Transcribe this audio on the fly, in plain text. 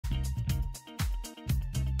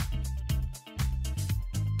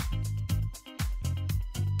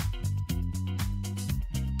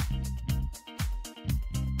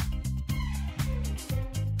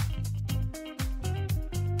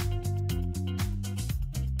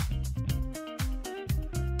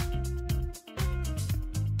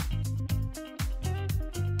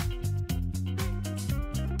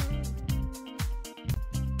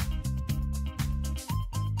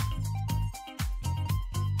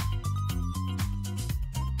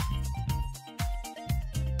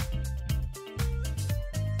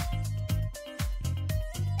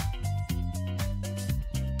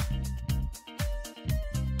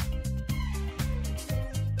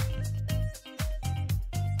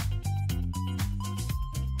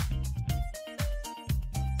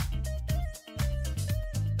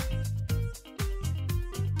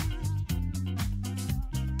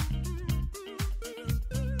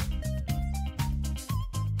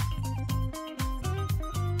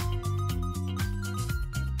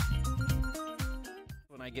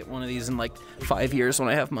get one of these in like 5 years when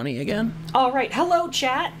I have money again. All right, hello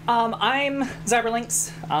chat. I'm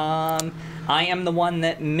Zyberlinks. I am the one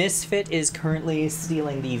that Misfit is currently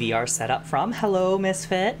stealing the VR setup from. Hello,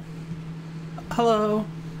 Misfit. Hello.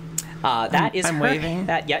 That is I'm her. waving.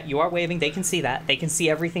 Yeah, you are waving. They can see that. They can see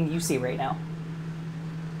everything you see right now.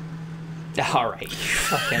 All right,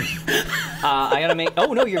 fucking. I gotta make.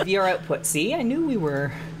 Oh no, your VR output. See, I knew we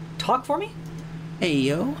were. Talk for me. Hey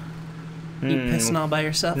yo. You pissing all by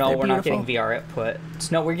yourself? No, there, we're not beautiful? getting VR output.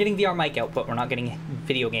 No, we're getting VR mic output. We're not getting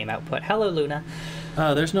video game output. Hello, Luna.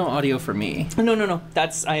 There's no audio for me. No.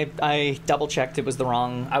 That's I double checked. It was the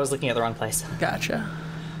wrong. I was looking at the wrong place. Gotcha.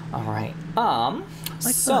 All right. Like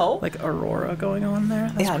So like Aurora going on there.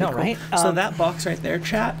 That's Yeah, I know, pretty cool. right? So that box right there,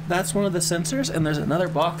 chat. That's one of the sensors, and there's another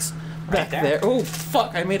box back there. there. Oh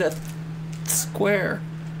fuck! I made a square.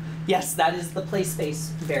 yes, that is the play space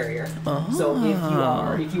barrier. So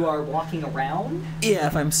if you are walking around, Yeah,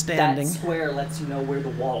 if I'm that standing. square lets you know where the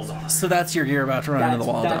walls are. So that's you're about to run into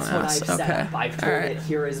the wall, That's what dumbass. I've set Okay. up. I've told it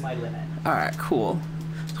here is my limit. All right. Cool.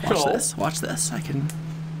 Watch Cool. this. Watch this. I can.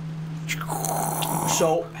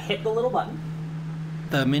 So hit the little button,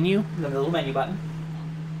 The menu. the little menu button.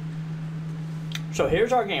 So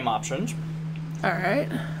here's our game options. All right.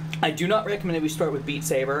 I do not recommend that we start with Beat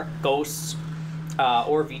Saber, Ghosts,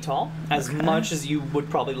 or VTOL, as Okay. much as you would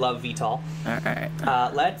probably love VTOL. All right.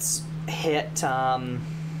 Let's hit. Oh,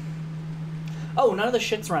 none of the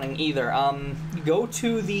shit's running either. Go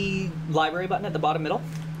to the library button at the bottom middle.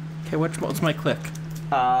 Okay. What's my click?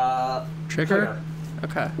 Trigger.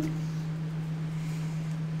 Okay.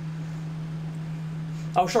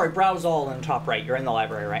 Oh, sorry, browse all in the top right. You're in the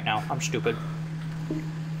library right now. I'm stupid.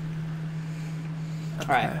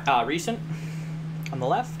 Okay. Alright, recent on the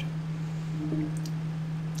left.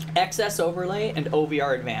 XS Overlay and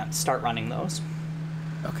OVR Advanced. Start running those.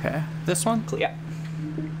 Okay. This one. Yeah.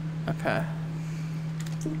 Okay.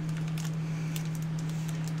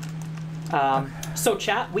 So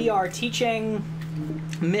chat, we are teaching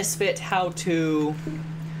Misfit how to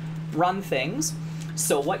run things.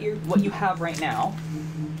 So what you have right now,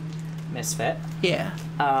 Misfit, Yeah.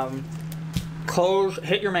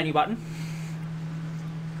 hit your menu button.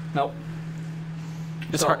 Nope.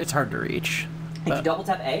 It's So- hard. It's hard to reach. If you but- double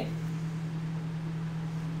tap A,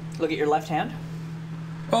 look at your left hand.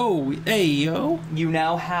 Oh, hey yo. You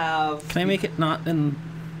now have. Can I make it not in?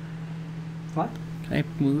 What? Can I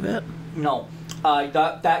move it? No.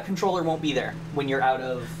 That controller won't be there when you're out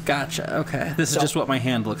of. Gotcha. Okay. This So- is just what my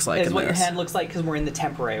hand looks like. Is in what your this. hand looks like because we're in the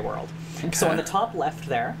temporary world. So Okay. on the top left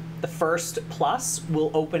there, the first plus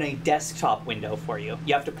will open a desktop window for you.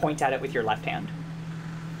 You have to point at it with your left hand.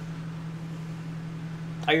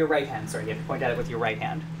 Oh, your right hand, sorry. You have to point at it with your right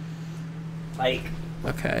hand. Like,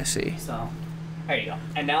 Okay. I see. so. There you go.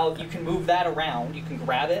 And now you can move that around. You can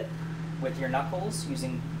grab it with your knuckles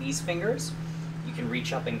using these fingers. You can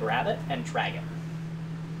reach up and grab it and drag it.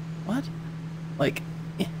 What? Like.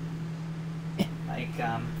 Like,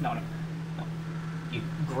 no. You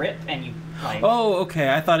grip and you, like... Oh,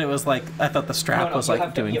 okay. I thought it was like. I thought the strap was you like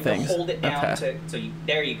have to, doing you have things. to hold it down Okay.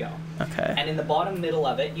 there you go. Okay. And in the bottom middle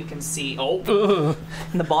of it, you can see, Ugh.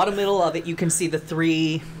 in the bottom middle of it, you can see the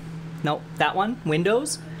three, no, that one,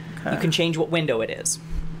 windows. Okay. You can change what window it is.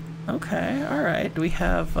 Okay. All right. Do we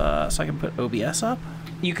have? So I can put OBS up.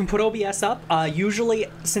 You can put OBS up. Usually,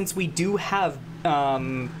 since we do have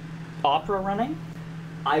Opera running,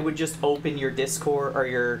 I would just open your Discord or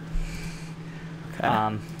your.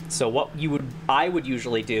 Okay. So what I would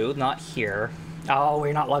usually do, not here. Oh,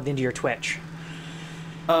 we're not logged into your Twitch.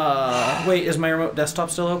 Wait. Is my remote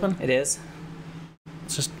desktop still open? It is.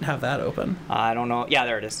 Let's just have that open. I don't know. Yeah,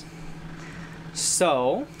 there it is.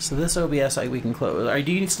 So So this OBS we can close.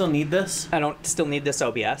 Do you still need this? I don't still need this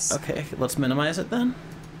OBS. Okay, let's minimize it then.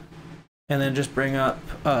 And then just bring up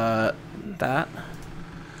that.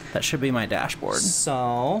 That should be my dashboard.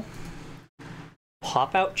 So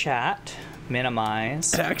pop out chat,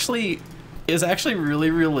 minimize. It actually is actually really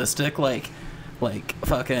realistic, like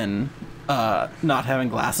fucking not having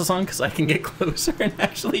glasses on because I can get closer and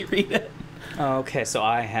actually read it. Okay, so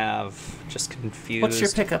I have just confused. What's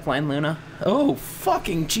your pickup line, Luna? Oh,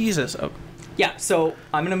 fucking Jesus. Oh. Yeah, so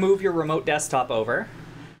I'm gonna move your remote desktop over.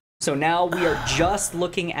 So now we are just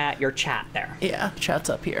looking at your chat there. Yeah, chat's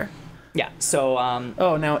up here. Yeah, so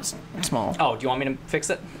Oh, now it's small. oh, do you want me to fix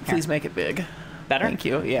it? Here. Please make it big. Better? Thank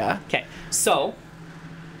you, yeah. Okay, so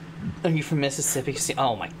are you from Mississippi?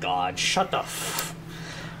 Oh my god, shut the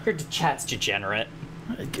your chat's degenerate.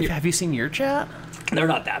 Have you seen your chat? They're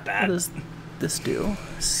not that bad. What is... this do?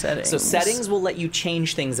 Settings. So settings will let you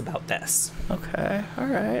change things about this. Okay, all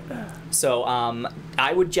right. So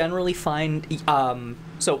I would generally find...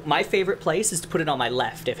 so my favorite place is to put it on my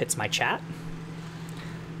left if it's my chat.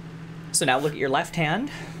 So now look at your left hand.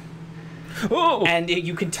 Oh! And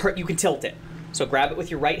you can tilt it. So grab it with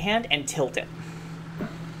your right hand and tilt it.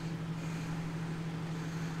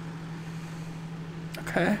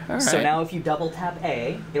 Okay, all right. So now if you double tap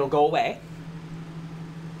A, it'll go away.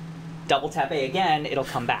 Double tap A again, it'll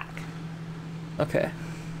come back. Okay.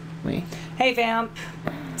 Me. Hey Vamp,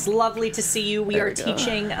 it's lovely to see you. We There are we go.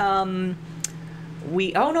 teaching.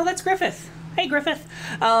 Oh no, that's Griffith. Hey Griffith.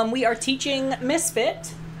 We are teaching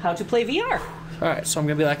Misfit how to play VR. All right, so I'm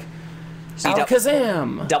gonna be like, So you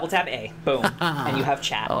Alakazam! double tap A, boom, and you have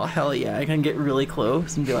chat. Oh hell yeah! I can get really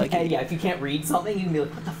close and be like, And yeah, if you can't read something, you can be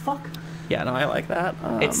like, "What the fuck?" yeah, no, I like that.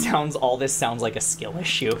 All this sounds like a skill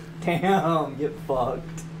issue. Damn, get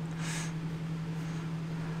fucked.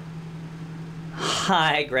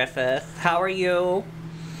 Hi, Griffith. How are you?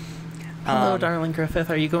 Hello, darling Griffith.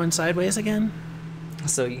 Are you going sideways again?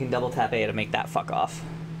 So you can double tap A to make that fuck off.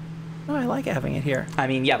 Oh, I like having it here. I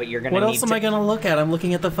mean, yeah, but you're gonna What need else am I gonna look at? I'm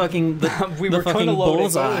looking at the fucking We the were fucking gonna load a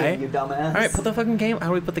bullseye. game, you dumbass. All right, put the fucking game. How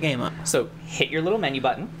do we put the game up? So hit your little menu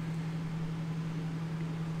button.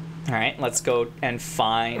 All right, let's go and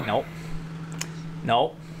find. Nope.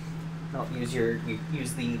 Nope. No, use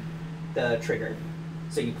the trigger.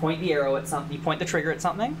 So you point the arrow at something. You point the trigger at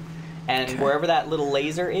something, and Okay. wherever that little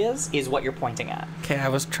laser is what you're pointing at. Okay, I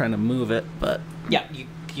was trying to move it, but Yeah,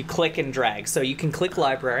 you click and drag. So you can click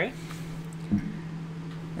library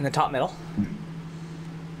in the top middle.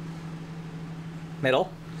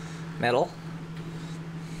 Middle.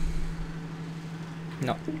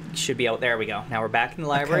 No, it should be out. There we go. Now we're back in the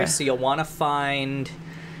library. Okay. So you'll want to find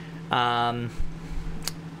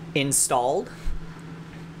installed.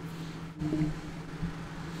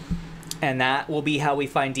 And that will be how we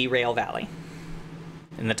find Derail Valley.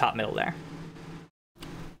 In the top middle there.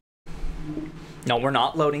 No, we're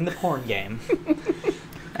not loading the porn game.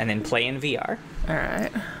 And then play in VR. all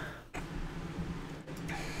right.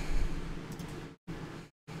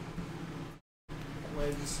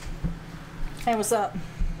 Hey, what's up?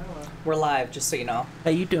 We're live, just so you know.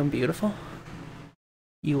 Hey, you doing beautiful?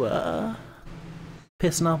 You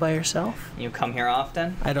pissing all by yourself? You come here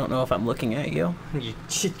often? I don't know if I'm looking at you.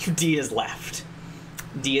 D is left.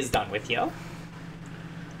 D is done with you.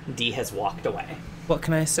 D has walked away. What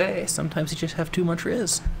can I say? Sometimes you just have too much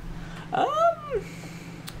riz.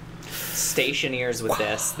 Station ears with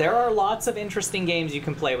this. There are lots of interesting games you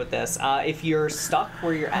can play with this. If you're stuck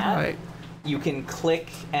where you're at, Right. you can click.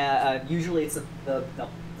 Usually it's so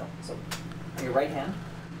on your right hand,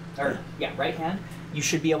 right hand. You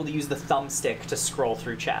should be able to use the thumbstick to scroll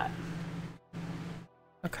through chat.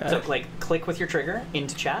 Okay. So click with your trigger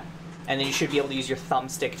into chat, and then you should be able to use your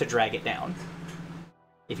thumbstick to drag it down.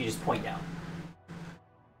 If you just point down.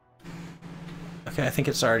 Okay, I think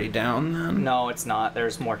it's already down then. No, it's not.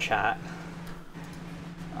 There's more chat.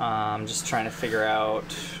 I'm just trying to figure out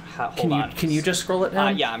how. Hold on. Can you just scroll it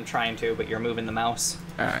down? Yeah, I'm trying to, but you're moving the mouse.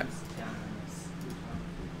 All right.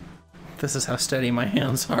 This is how steady my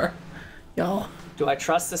hands are, y'all. Do I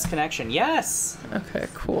trust this connection? Yes! Okay,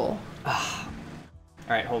 cool.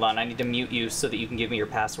 Alright, hold on. I need to mute you so that you can give me your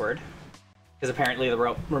password. Because apparently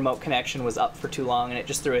the remote connection was up for too long and it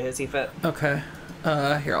just threw a hissy fit. Okay.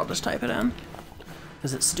 Here, I'll just type it in.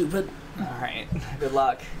 Is it stupid? Alright, good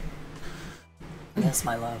luck. Yes,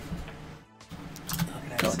 my love.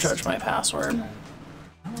 Don't judge my password.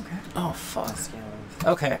 Okay. Oh, fuck.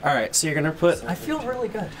 Okay, alright, so you're gonna put... I feel really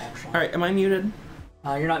good, actually. Alright, am I muted?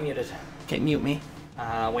 You're not muted. Okay, mute me.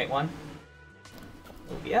 Wait one.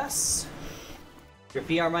 OBS. Your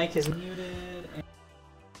VR mic is muted.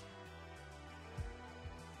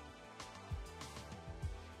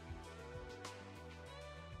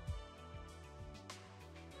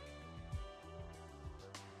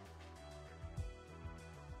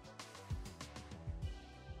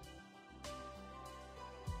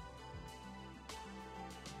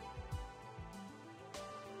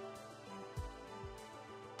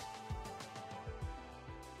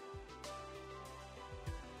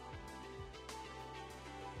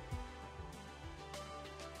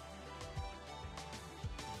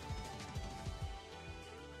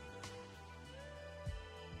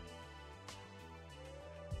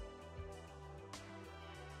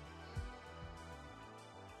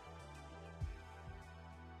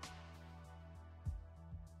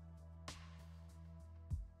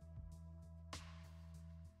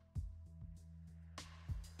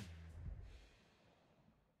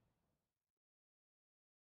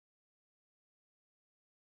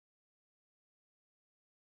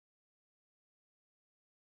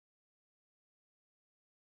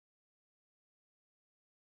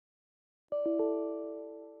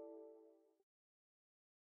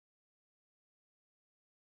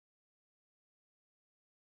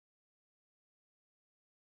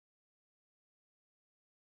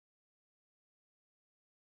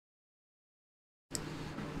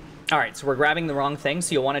 All right, so we're grabbing the wrong thing,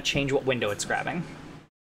 so you'll want to change what window it's grabbing.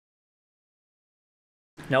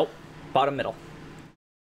 Nope, bottom middle.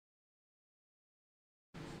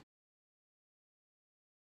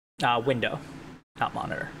 Window, not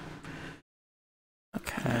monitor.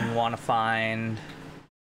 Okay. And we want to find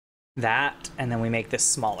that, and then we make this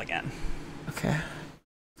small again. Okay.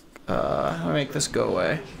 I'll make this go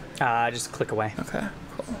away. Just click away. Okay,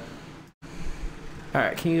 cool.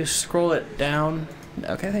 Alright, can you scroll it down?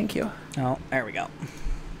 Okay, thank you. Oh, there we go.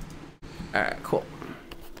 Alright, cool.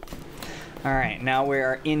 All right, now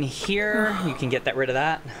we're in here. You can get rid of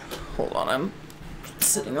that. Hold on, I'm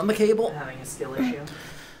sitting on the cable. Having a skill issue.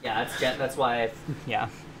 Yeah, that's why. Yeah.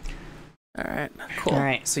 Alright, cool. All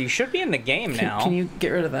right, so you should be in the game now. Can you get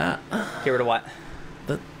rid of that? Get rid of what?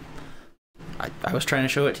 I was trying to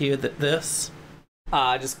show it to you that this.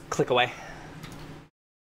 Just click away.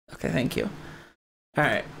 Okay, thank you.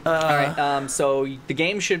 Alright. All right. So the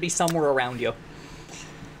game should be somewhere around you.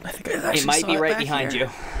 I think I actually It might saw be right back behind here.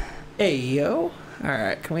 you. Hey, yo.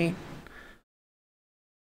 Alright, can we...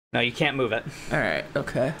 No, you can't move it. Alright,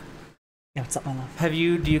 okay. Yeah, what's up, my love? Do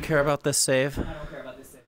you care about this save? I don't care about this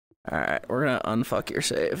thing. Alright, we're gonna unfuck your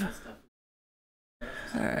save.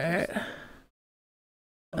 Alright.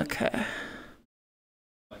 Okay.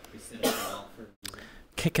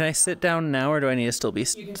 Okay, can I sit down now, or do I need to still be...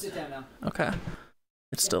 You can sit down now. Okay.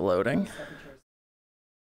 It's still loading.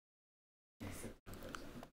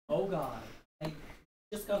 Oh god. I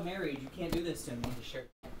just got married. You can't do this to me. Sure.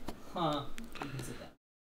 Huh. You can sit down.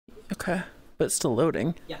 Okay. But it's still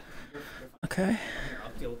loading. Yeah. You're fine. Okay. Here,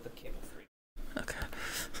 I'll deal with the cable for you. Okay.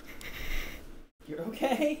 You're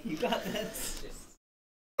okay? You got this. Just...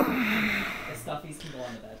 the stuffies can go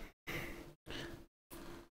on the bed.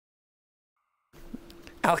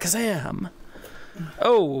 Alakazam!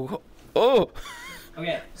 Oh! Oh!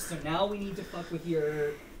 Okay, so now we need to fuck with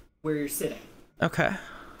where you're sitting. Okay.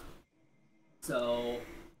 So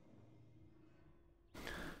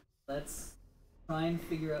let's try and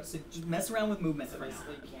figure out. So just mess around with movement for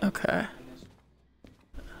now. Okay.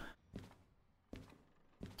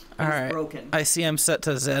 It's Alright. broken. I see I'm set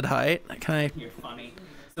to Z height. Can I... You're funny.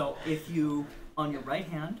 So if you, on your right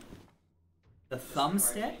hand, the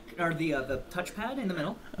thumbstick, or the touchpad in the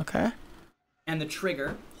middle, Okay. and the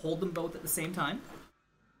trigger, hold them both at the same time,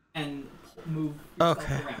 and move yourself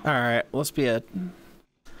Okay. around. Alright, let's be a...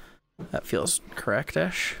 That feels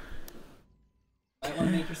correct-ish. Might want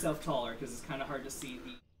to make yourself taller, because it's kind of hard to see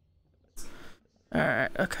the...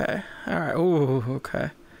 Alright, okay. Alright, ooh,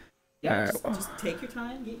 okay. Yeah, Alright. just take your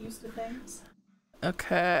time, get used to things.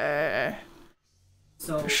 Okay.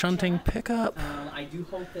 So Shunting chat, pickup. I do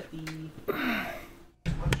hope that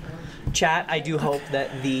Chat, I do hope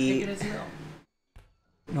that the...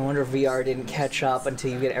 No wonder VR didn't catch up until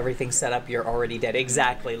you get everything set up. You're already dead.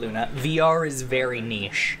 Exactly, Luna. VR is very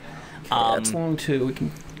niche. That's long too. We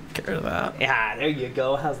can get rid of that. Yeah, there you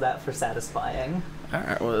go. How's that for satisfying?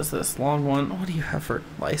 Alright, what is this? Long one. What do you have for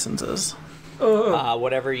licenses?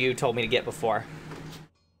 Whatever you told me to get before.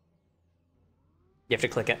 You have to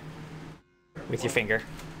click it with your finger.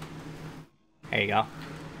 There you go.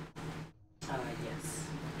 Yes.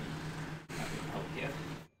 Help you.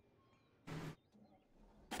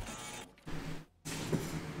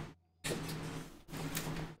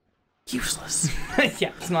 Useless.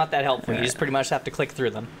 Yeah, it's not that helpful. You just pretty much have to click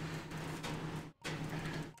through them.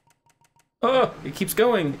 Oh, it keeps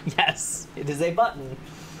going. Yes, it is a button.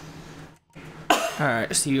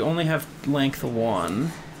 Alright, so you only have length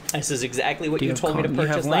 1. This is exactly what you have told me to con- you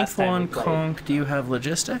purchase have last length time 1, we played. conk. Do you have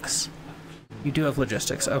logistics? You do have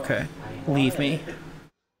logistics. Okay. Leave me.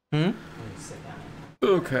 Hmm?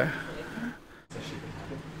 Okay.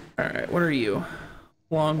 Alright, what are you?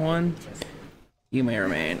 Long 1? You may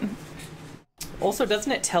remain. Also,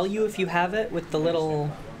 doesn't it tell you if you have it with the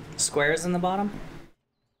little squares in the bottom?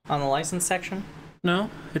 On the license section? No?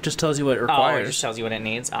 It just tells you what it Oh, it requires. just tells you what it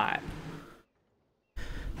needs? Alright.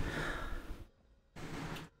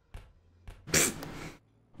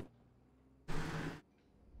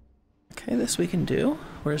 Okay, this we can do.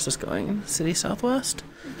 Where's this going? City Southwest?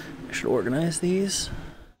 I should organize these.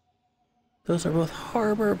 Those are both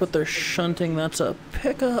harbor, but they're shunting. That's a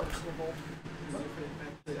pickup.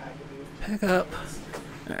 Pickup.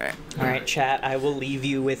 Alright. Alright, chat, I will leave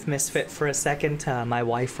you with Misfit for a second. My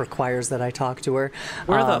wife requires that I talk to her.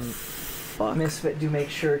 Where the fuck fuck? Misfit, do make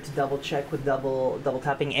sure to double check with double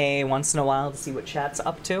tapping A once in a while to see what chat's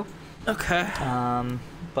up to. Okay.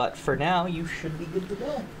 But for now, you should be good to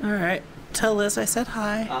go. All right. Tell Liz I said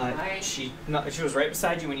hi. Hi. She was right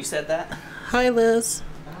beside you when you said that. Hi, Liz.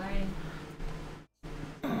 Hi.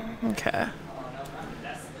 Okay. Oh no,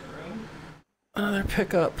 that's in the room. Another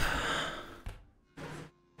pickup.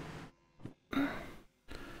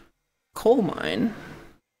 Coal mine.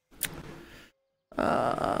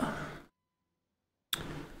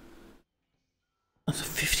 That's a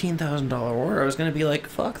 $15,000 order. I was gonna be like,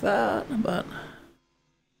 fuck that, but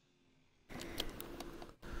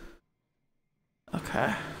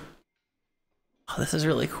okay. Oh, this is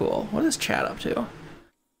really cool. What is chat up to?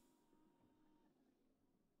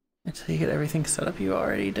 Until you get everything set up, you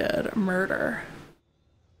already did. Murder.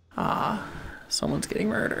 Ah, someone's getting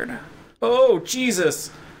murdered. Oh,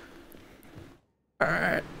 Jesus!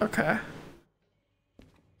 Alright, okay.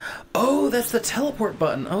 Oh, that's the teleport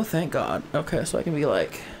button. Oh, thank God. Okay, so I can be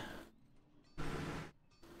like...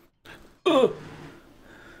 Ugh!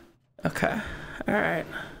 Okay, alright.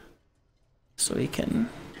 So we can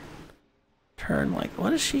turn, like,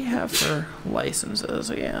 what does she have for licenses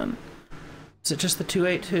again? Is it just the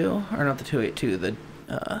 282? Or not the 282, the,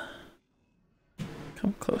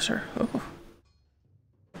 come closer. Oh.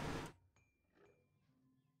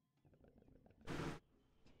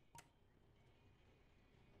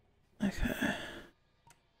 Okay.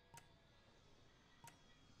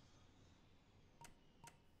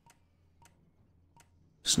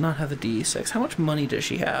 Does not have the D6. How much money does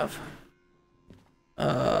she have?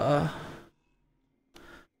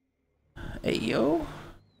 Ayo?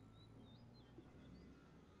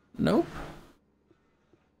 Nope.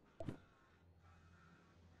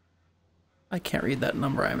 I can't read that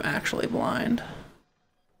number. I'm actually blind.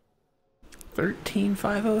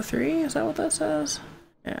 13503? Is that what that says?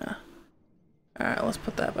 Yeah. Alright, let's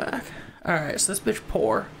put that back. Alright, so this bitch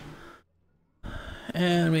poor.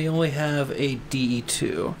 And we only have a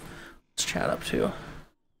D2. Let's chat up to.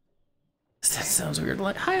 That sounds weird.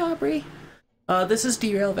 Like, hi Aubrey. This is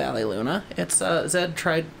Derail Valley Luna. It's Zed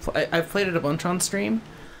tried. I've played it a bunch on stream,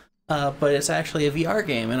 but it's actually a VR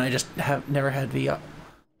game, and I just have never had VR.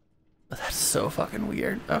 That's so fucking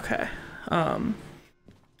weird. Okay.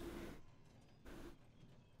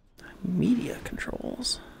 Media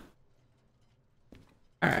controls.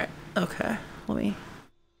 All right. Okay. Let me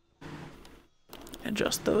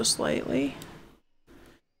adjust those slightly.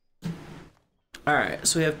 All right.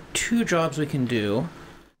 So we have 2 jobs we can do.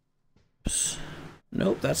 Oops.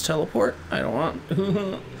 Nope, that's teleport. I don't want.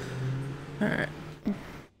 Alright.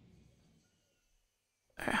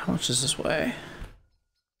 How much does this weigh?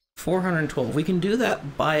 412. We can do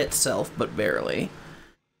that by itself, but barely.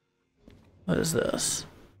 What is this?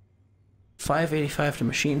 585 to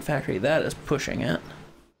Machine Factory. That is pushing it.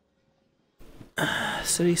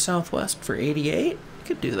 City Southwest for 88. We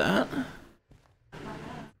could do that.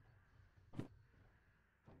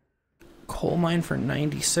 Coal mine for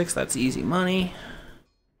 96. That's easy money.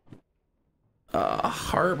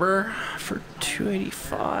 Harbor for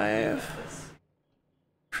 285.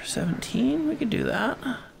 For 17. We could do that.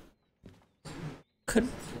 Could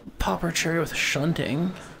pop our cherry with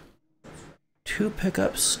shunting. 2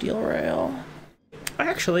 pickups, steel rail.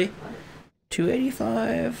 Actually,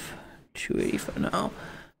 285. 285. No.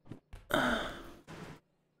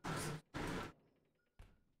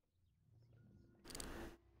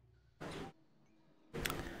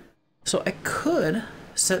 So I could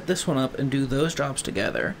set this one up and do those jobs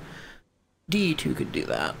together. D2 could do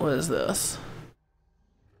that. What is this?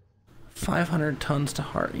 500 tons to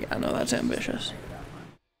heart. Yeah, no, that's ambitious.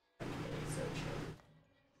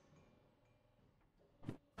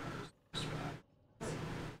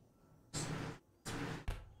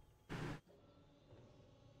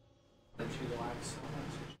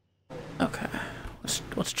 Okay,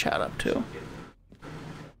 let's chat up too.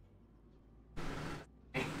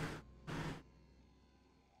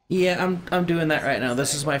 Yeah, I'm doing that right now.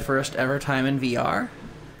 This is my first ever time in VR,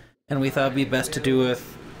 and we thought it'd be best to do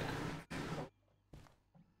with.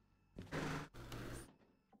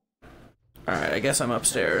 All right, I guess I'm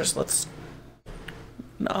upstairs. Let's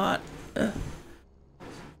not.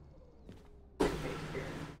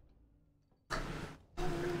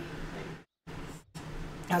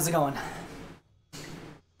 How's it going?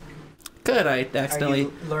 Good. I accidentally. Are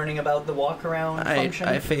you learning about the walk around function?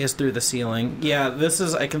 I phased through the ceiling. Yeah, this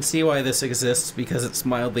is. I can see why this exists because it's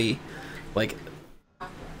mildly, like.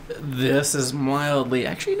 This is mildly.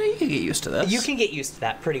 Actually, no, you can get used to this. You can get used to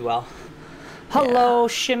that pretty well. Hello,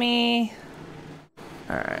 Shimmy.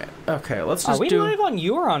 All right. Okay. Let's just Are we live on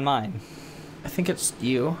you or on mine? I think it's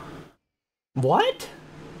you. What?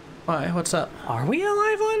 Why? What's up? Are we a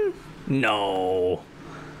live on? No.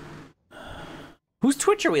 Whose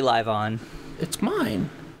Twitch are we live on? It's mine.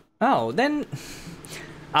 Oh, then...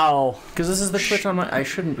 Oh. Because this is the Twitch on my... I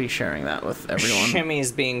shouldn't be sharing that with everyone.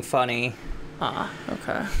 Shimmy's being funny. Ah,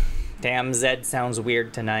 okay. Damn, Zed sounds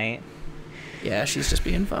weird tonight. Yeah, she's just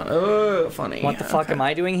being fun. Oh, funny. What the fuck am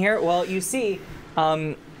I doing here? Well, you see,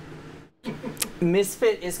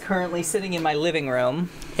 Misfit is currently sitting in my living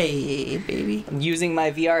room. Hey, baby. I'm using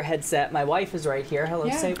my VR headset. My wife is right here. Hello,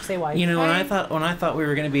 Yeah. say wife. You know, when I thought we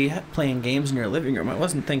were gonna be playing games in your living room, I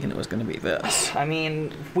wasn't thinking it was gonna be this. I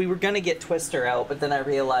mean, we were gonna get Twister out, but then I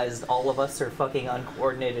realized all of us are fucking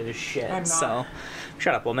uncoordinated as shit. I'm not. So,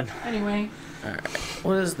 shut up, woman. Anyway. Alright.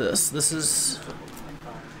 What is this? This is...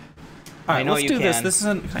 Alright, know let's you do this. can. This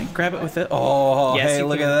isn't... Can I grab it with it? Oh, Yes, hey, you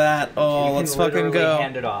look can- at that. Oh, You let's can fucking literally go.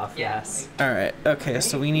 hand it off, yes. Alright, okay,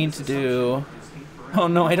 so we need to do... Oh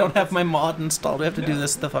no, I don't have my mod installed. We have to do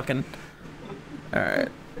this the fucking... Alright.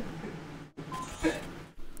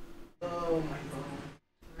 Oh my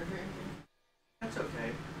god. That's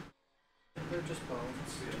okay. They're just bones.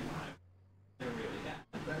 They're really bad.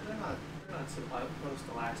 They're not supposed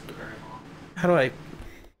to last very long. How do I...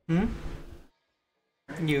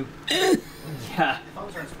 You... yeah.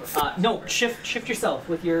 Bones aren't supposed to. No, shift yourself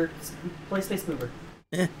with your play space mover.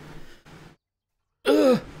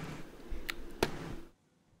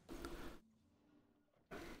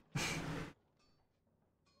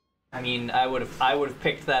 I mean, I would have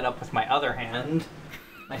picked that up with my other hand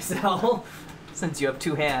myself, since you have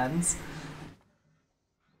two hands.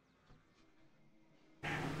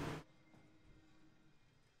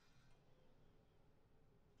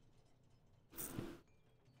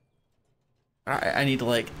 I need to,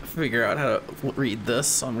 like, figure out how to read this,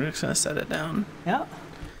 so I'm just gonna set it down. Yeah.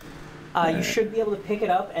 You should be able to pick it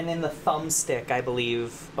up, and then the thumbstick, I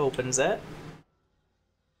believe, opens it.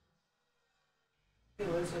 Hey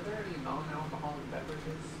Liz, are there any non-alcoholic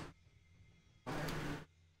beverages?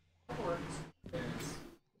 That works. There's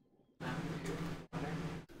Mountain Dew, water.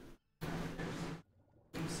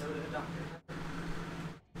 There's soda, Dr. Pepper.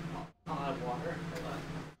 I'll have water. Hold on.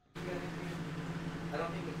 You got anything? I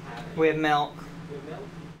don't think we have any. We have milk. We have milk?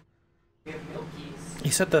 We have Milkies.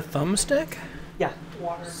 You said the thumbstick? Yeah.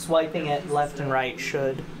 Water. Swiping it left and right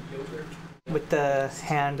should. Yogurt. With the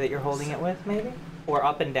hand that you're holding it with, maybe? Or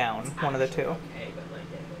up and down, one of the two. Okay, but like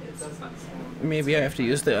it does not sound. Maybe I have to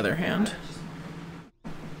use the other hand.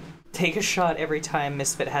 Take a shot every time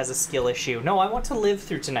Misfit has a skill issue. No, I want to live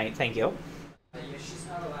through tonight, thank you. She's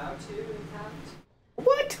not allowed to, in fact.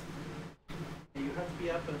 What? You have to be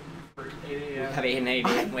up for 8 a.m. Have an 8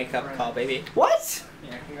 a.m. wake up call, baby. What?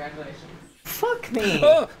 Yeah, congratulations. Fuck me.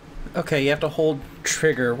 Oh! Okay, you have to hold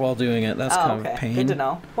trigger while doing it. That's Oh, kind of okay. a pain. Good to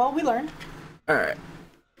know. Well, we learned. Alright.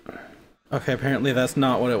 Okay, apparently that's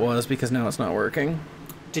not what it was because now it's not working.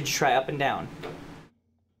 Did you try up and down?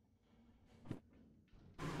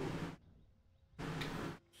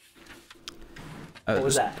 What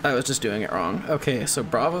was that? I was just doing it wrong. Okay, so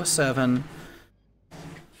Bravo 7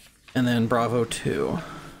 and then Bravo 2.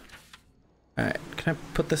 Alright, can I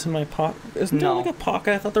put this in my pocket? Isn't there No. like a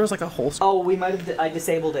pocket? I thought there was like a whole... Oh, we might have. I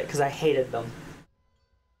disabled it because I hated them.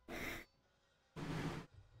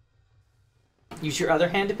 Use your other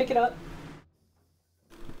hand to pick it up.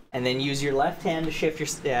 And then use your left hand to shift your...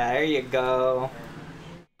 Yeah, there you go.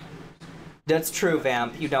 That's true,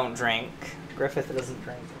 Vamp. You don't drink. Griffith doesn't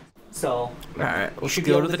drink. So, Alright, you let's should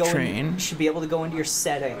be go able to the go train. you should be able to go into your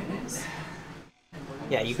settings.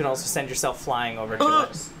 Yeah, you can also send yourself flying over to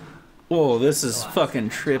it. Whoa, this is fucking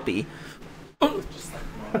trippy.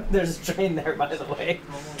 There's a train there, by the way.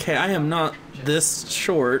 Okay, I am not this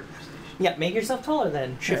short. Yeah, make yourself taller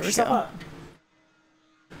then. Shift There we yourself go. up.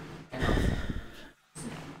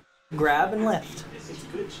 Grab and lift. It's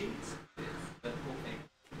good cheese. The whole thing.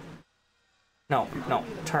 No.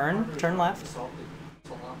 Turn left. Salted.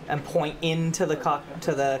 And point into the cockpit.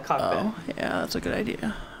 Oh, yeah, that's a good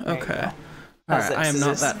idea. There you Okay. go. How's Alright, I this? am Is not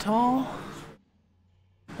this- that tall.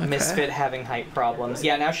 Okay. Misfit having height problems.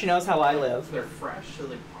 Yeah, now she knows how I live. They're fresh, so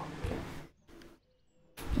they pop.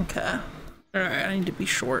 Okay. Alright, I need to be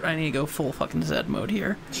short. I need to go full fucking Z mode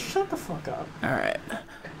here. Shut the fuck up. Alright.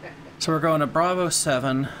 So we're going to Bravo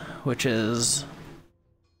 7, which is...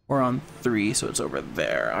 We're on 3, so it's over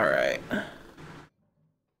there. Alright.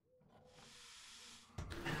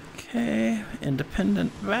 Okay,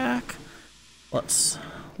 independent back. Let's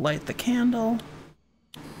light the candle.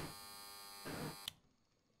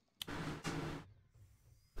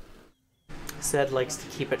 Zed likes to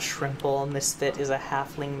keep it shrimple. Misfit is a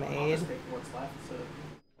halfling maid. Take what's left, so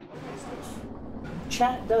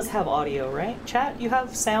chat does have audio, right? Chat, you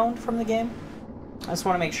have sound from the game? I just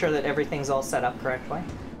want to make sure that everything's all set up correctly.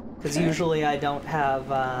 Because usually I don't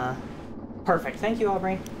have, Perfect. Thank you,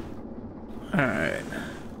 Aubrey. Alright.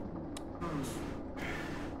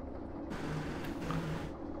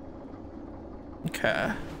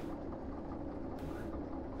 Okay.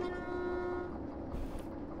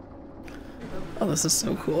 Oh, this is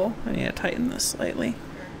so cool. I need to tighten this slightly.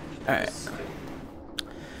 Alright.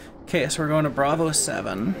 Okay, so we're going to Bravo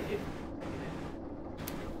 7.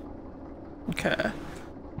 Okay.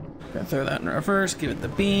 Gonna throw that in reverse, give it the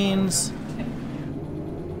beans.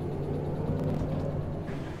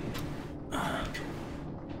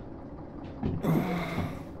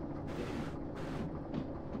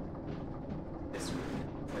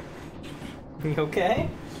 You okay?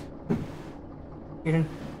 You're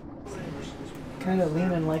kind of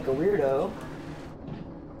leaning like a weirdo.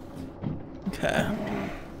 Okay.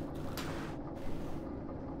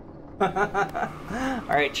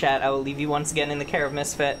 Alright, chat, I will leave you once again in the care of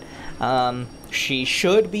Misfit. She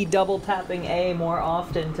should be double tapping A more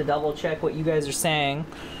often to double check what you guys are saying.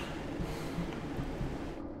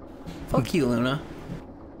 Fuck you, Luna.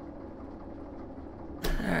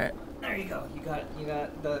 Alright. There you go. You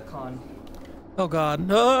got the con. Oh god.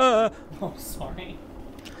 Ah! Oh, sorry.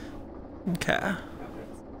 Okay.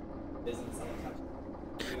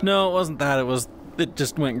 No, it wasn't that. It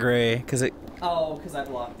just went gray because it. Oh, because I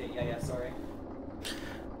blocked it. Yeah, sorry.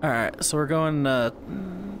 Alright, so we're going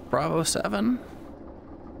Bravo 7.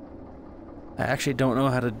 I actually don't know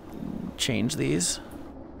how to change these.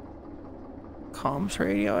 Comms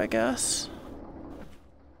radio, I guess.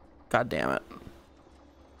 God damn it.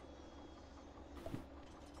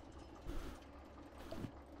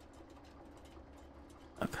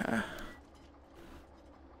 Okay.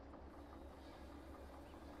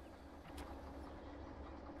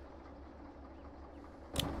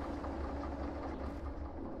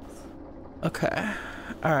 Okay.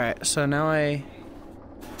 Alright, so now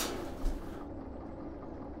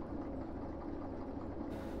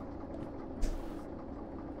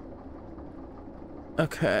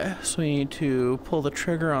Okay, so we need to pull the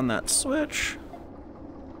trigger on that switch.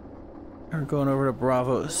 We're going over to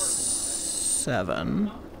Bravo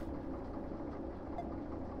 7.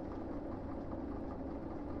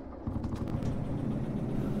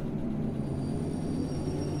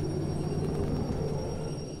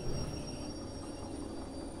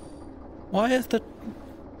 Why is the...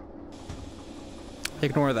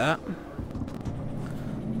 Ignore that.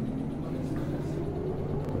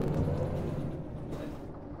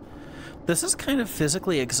 This is kind of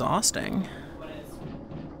physically exhausting.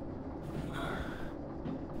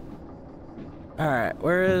 Alright,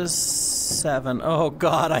 where is 7? Oh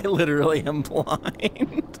god, I literally am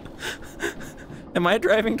blind. Am I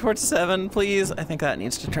driving towards 7, please? I think that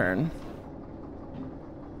needs to turn.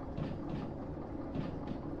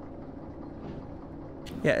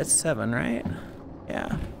 Yeah, it's 7, right?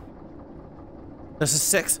 Yeah. This is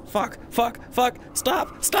 6. Fuck, fuck, fuck.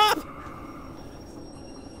 Stop, stop!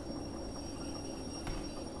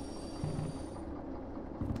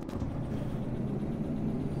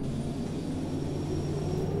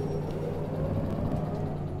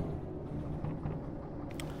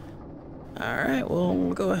 Alright,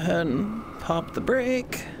 we'll go ahead and pop the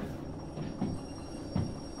brake.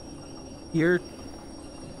 You're...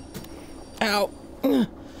 Ow!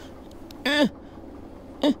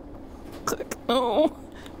 Click. Oh.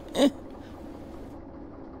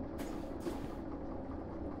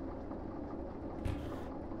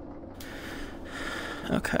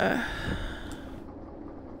 Okay.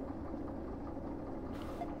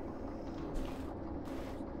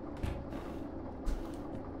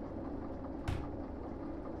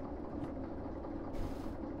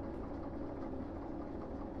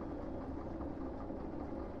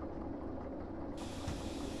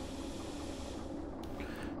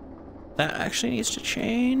 That actually needs to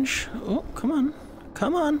change. Oh, come on.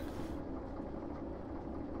 Come on.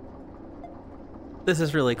 This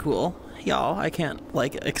is really cool. Y'all, I can't,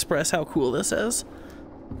 like, express how cool this is.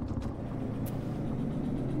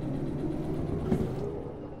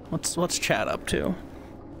 What's chat up to?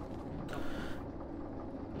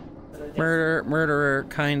 Murderer,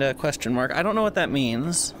 kinda, question mark. I don't know what that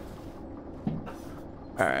means.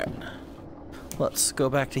 Alright. Let's go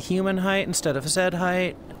back to human height instead of Z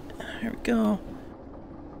height. There we go.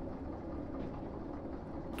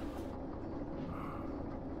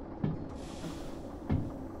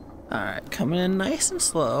 Alright, coming in nice and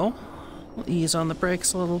slow. We'll ease on the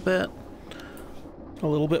brakes a little bit. A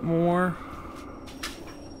little bit more.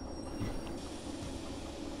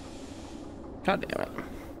 God damn it.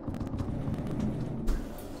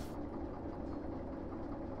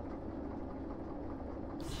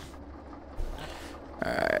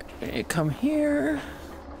 Okay, come here.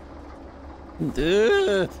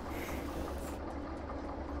 Ugh.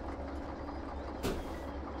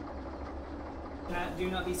 Pat,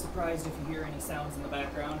 do not be surprised if you hear any sounds in the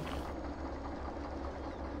background.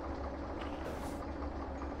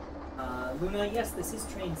 Luna, yes, this is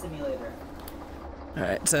Train Simulator.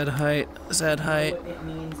 Alright, Z height, Z height. What it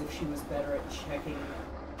means if she was better at checking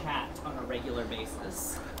chat on a regular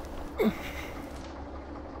basis. Okay.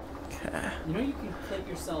 You know you can clip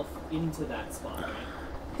yourself into that spot, right?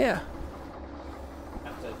 Yeah.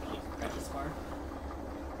 Have to like press this far.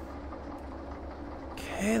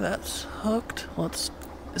 Okay, that's hooked. Let's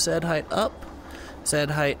Z height up. Z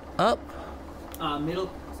height up. Middle.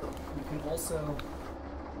 So you can also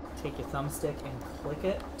take your thumbstick and click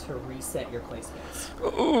it to reset your placements.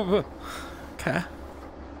 Ooh. Okay.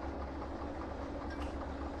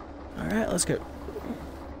 Alright, let's go. Waiting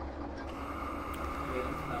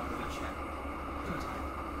for that to be checked.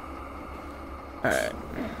 Alright.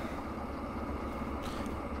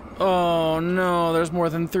 Oh no, there's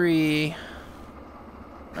more than 3.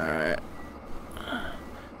 Alright.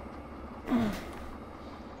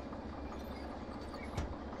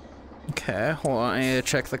 Okay, hold on, I need to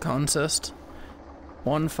check the consist.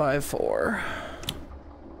 154.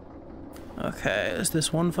 Okay, is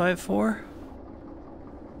this 154?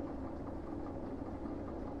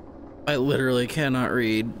 I literally cannot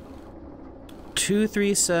read.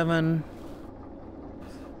 237.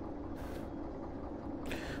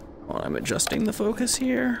 Well, I'm adjusting the focus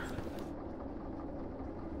here.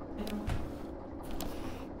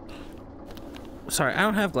 Sorry, I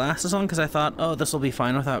don't have glasses on because I thought, oh, this will be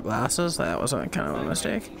fine without glasses. That was kind of a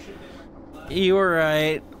mistake. You were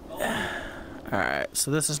right. Alright,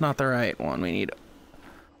 so this is not the right one. We need...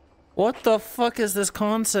 What the fuck is this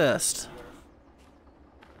consist?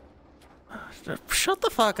 Shut the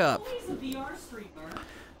fuck up.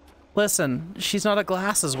 Listen, she's not a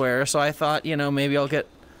glasses wearer, so I thought, you know, maybe I'll get...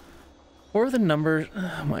 What are the numbers?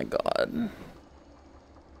 Oh my god.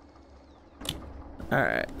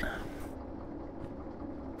 Alright.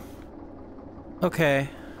 Okay.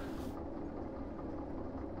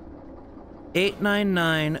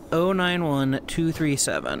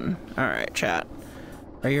 899091237. Alright, chat.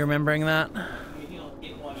 Are you remembering that? Maybe I'll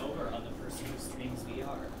get one over on the person who streams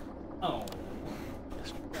VR. Oh.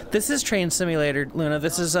 This is Train Simulator, Luna.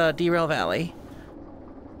 This is Derail Valley.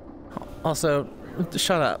 Also,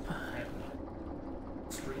 shut up.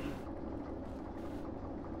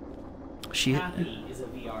 She. Happy is a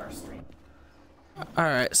VR stream.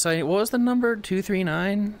 Alright, so what was the number?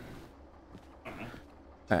 239?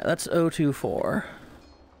 Alright, that's 024.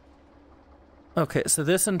 Okay, so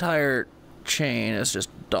this entire chain is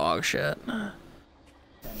just dog shit.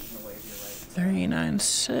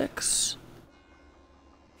 396.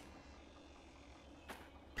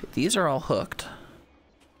 These are all hooked.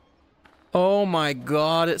 Oh my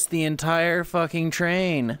god, it's the entire fucking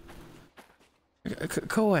train.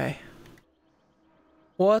 Go away.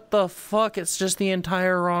 What the fuck? It's just the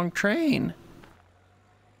entire wrong train.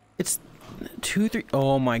 It's 2, 3.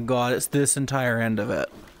 Oh my god, it's this entire end of it.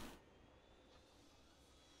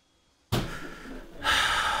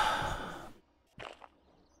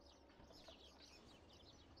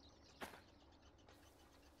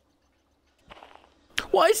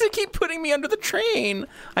 Why does it keep putting me under the train?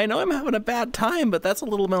 I know I'm having a bad time, but that's a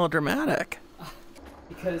little melodramatic.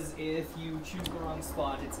 Because if you choose the wrong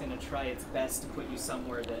spot, it's going to try its best to put you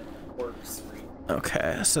somewhere that works for you.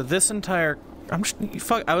 Okay, so this entire... I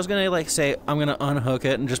was gonna like say I'm gonna unhook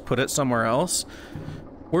it and just put it somewhere else.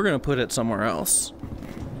 We're gonna put it somewhere else.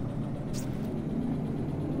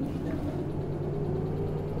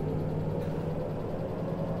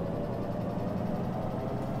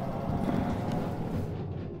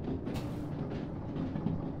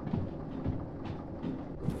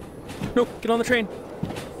 No, get on the train.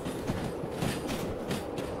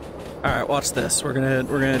 All right, watch this. We're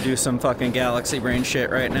gonna do some fucking galaxy brain shit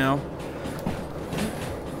right now.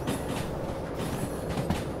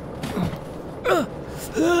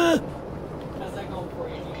 How's that going for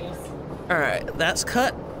you, Genius? All right, that's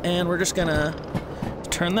cut, and we're just gonna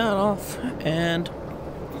turn that off and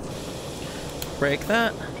break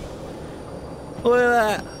that. Look at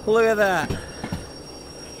that! Look at that!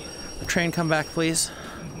 Train, come back, please.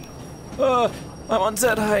 I'm on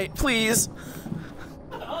Z height, please.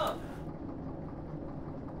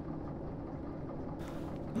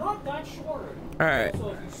 Not that short. All right. So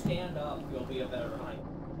if you stand up, you'll be a better height.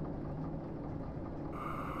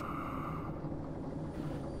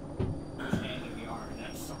 Standing VR,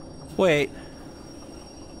 that's Wait.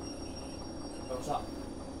 goes up.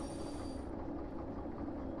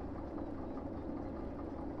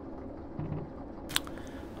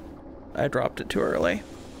 I dropped it too early.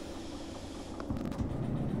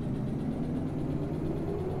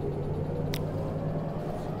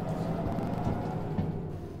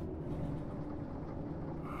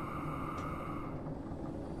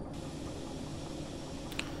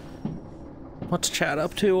 What's chat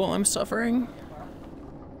up to while I'm suffering?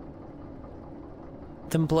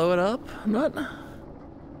 Then blow it up? What?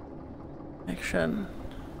 Action.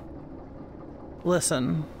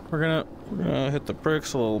 Listen, we're gonna hit the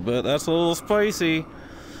bricks a little bit. That's a little spicy.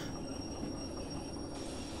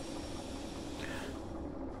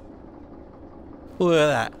 Look at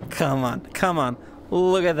that. Come on, come on.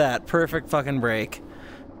 Look at that. Perfect fucking break.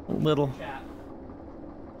 Little.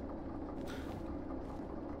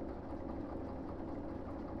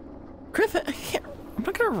 Griffin, I can't, I'm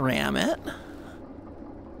not gonna ram it.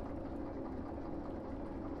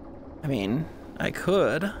 I mean, I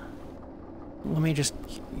could. Let me just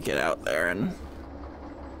get out there and...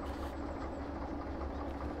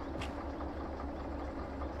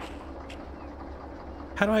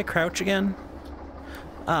 How do I crouch again?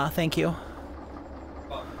 Thank you.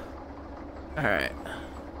 Alright.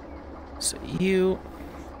 So you...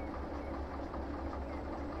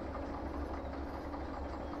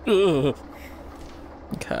 Ugh.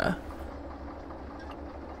 Okay.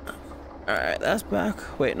 Alright, that's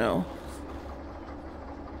back. Wait, no.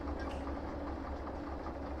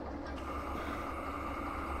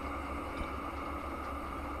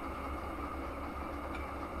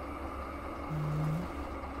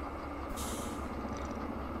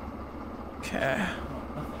 Okay.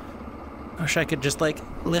 I wish I could just, like,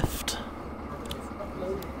 lift.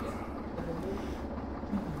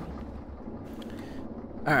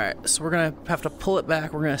 Alright, so we're gonna have to pull it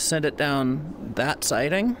back. We're gonna send it down that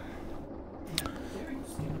siding.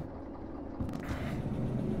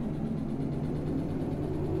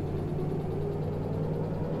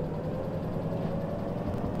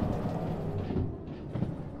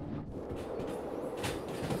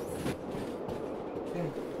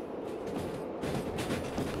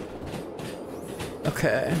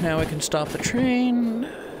 Okay, now we can stop the train.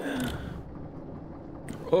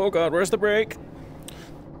 Oh god, where's the brake?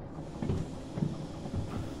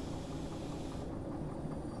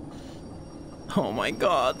 Oh my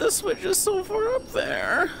god, the switch is so far up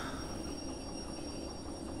there.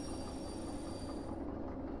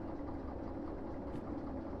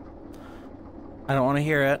 I don't want to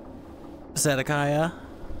hear it. Zedekiah.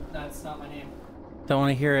 That's not my name. Don't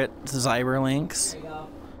want to hear it. Cyberlinks. There you go.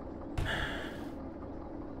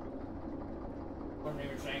 Wasn't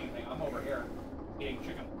even saying anything. I'm over here eating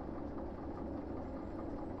chicken.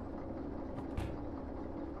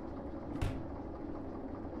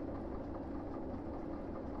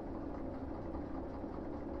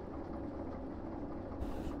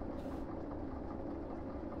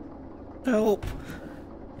 Help.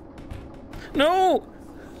 No!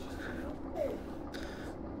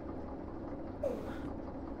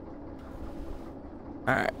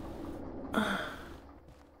 Alright.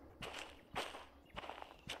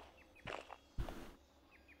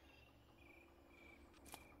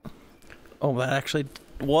 Oh, that actually...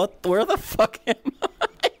 What? Where the fuck am I?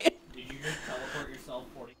 Did you just teleport yourself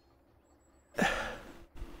 40?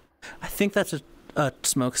 I think that's a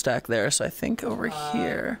smokestack there, so I think over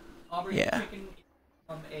here. Aubrey, Yeah. chicken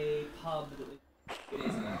from a pub that was 2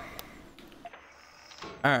 days ago.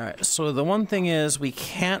 Alright, so the one thing is we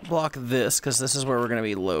can't block this because this is where we're going to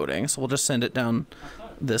be loading, so we'll just send it down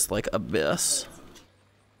this, like, abyss.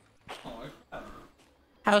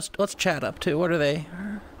 What's chat up to? What are they?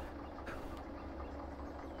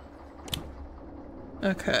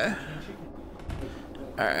 Okay.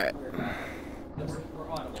 Alright. We're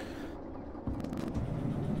audible.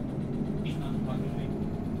 He's not fucking me.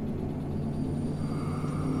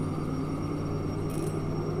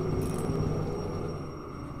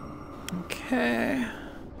 Okay.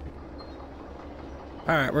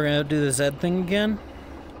 Alright, we're gonna do the Z thing again.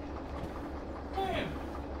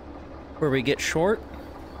 Where we get short.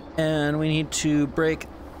 And we need to break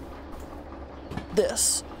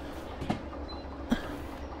this.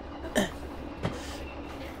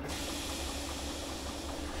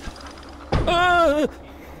 What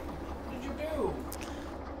did you do?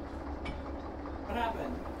 What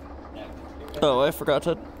happened? Oh, I forgot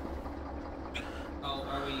to... Oh,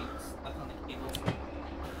 are we stuck on the cable?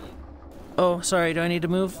 Oh, sorry, do I need to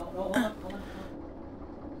move? No, hold on, hold on.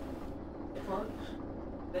 Get forward.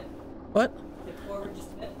 Bit. What? Get forward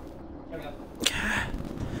just a bit. There we go.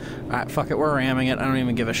 Alright, fuck it, we're ramming it. I don't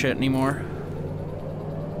even give a shit anymore.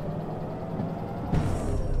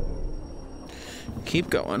 Keep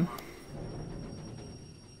going.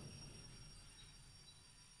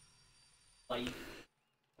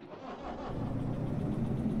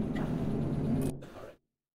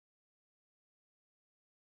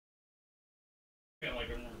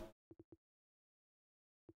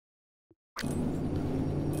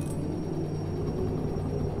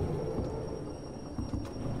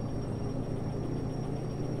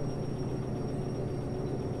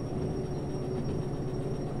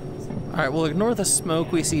 Alright, we'll ignore the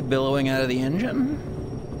smoke we see billowing out of the engine.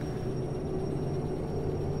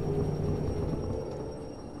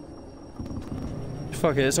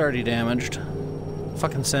 Fuck it, it's already damaged.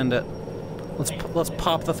 Fucking send it. Let's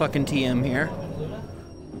pop the fucking TM here.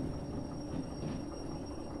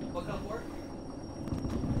 What kind of work?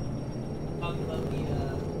 Talking about the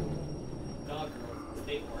dog girl,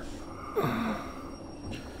 state work.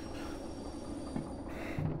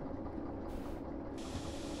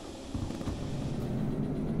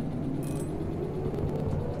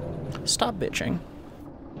 Stop bitching.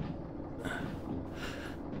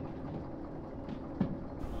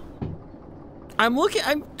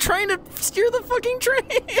 I'm trying to steer the fucking train.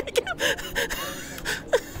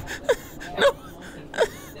 No.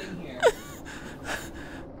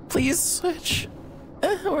 Please switch.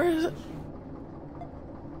 Where is it?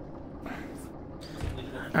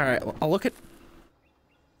 Alright, I'll look at...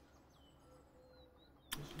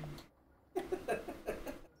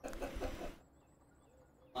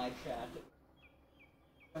 My chat.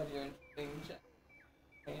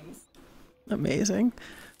 Games. Amazing.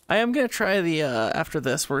 I am gonna try the, after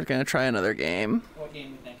this, we're gonna try another game. What game are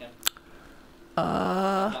you thinking?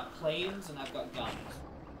 I've got planes and I've got guns.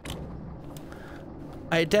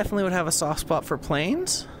 I definitely would have a soft spot for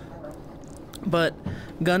planes, but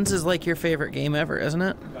guns is like your favorite game ever, isn't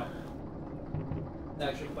it? Go. It's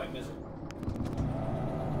actually quite miserable.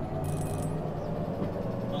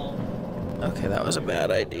 Okay, that was a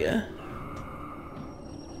bad idea.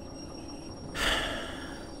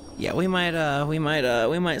 Yeah, we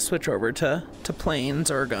might switch over to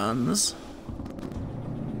planes or guns.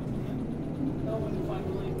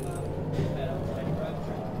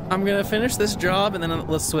 I'm gonna finish this job and then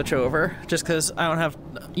let's switch over. Just because I don't have,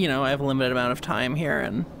 you know, I have a limited amount of time here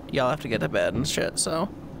and y'all have to get to bed and shit, so.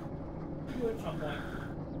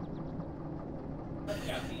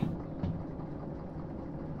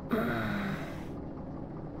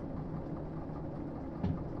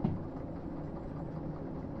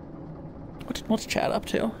 What's chat up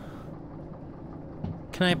to?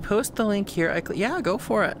 Can I post the link here? Yeah, go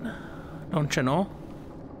for it. Don't you know?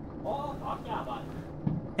 Oh, fuck yeah, bud.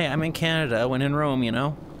 Hey, I'm in Canada, when in Rome, you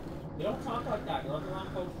know? You don't talk like that. You're the wrong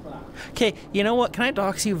post for that. Okay, you know what? Can I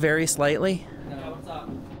dox you very slightly? Yeah, what's up?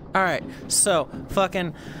 Alright, so,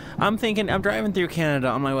 fucking, I'm driving through Canada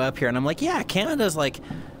on my way up here, and I'm like, yeah, Canada's like,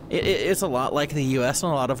 it's a lot like the US in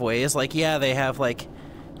a lot of ways. Like, yeah, they have, like,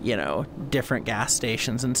 you know, different gas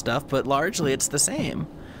stations and stuff, but largely it's the same.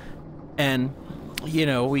 And, you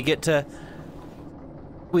know, we get to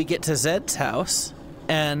Zed's house,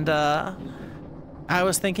 and, I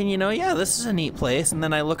was thinking, you know, yeah, this is a neat place, and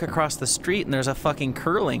then I look across the street and there's a fucking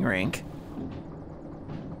curling rink.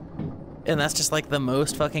 And that's just like the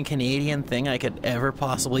most fucking Canadian thing I could ever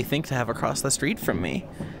possibly think to have across the street from me.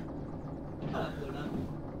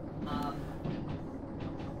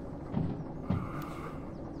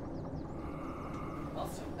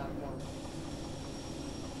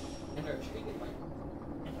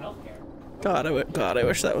 God, I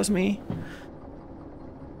wish that was me.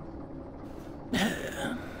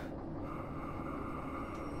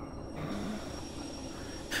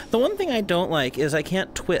 The one thing I don't like is I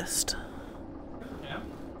can't twist. Yeah?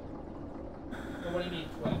 So what do you mean,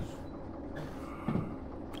 twist?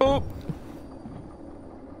 Oh!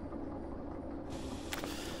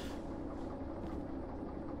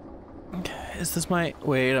 Okay, is this my...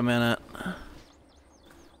 Wait a minute.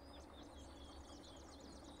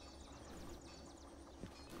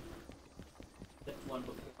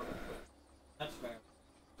 That's fair.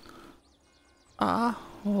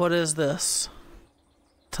 What is this?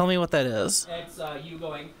 Tell me what that is. It's you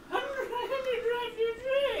going,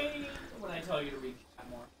 when I tell you to reach that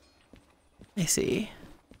more. I see.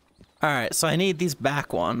 Alright, so I need these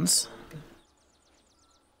back ones.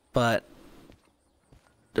 But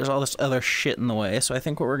there's all this other shit in the way, so I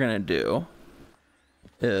think what we're gonna do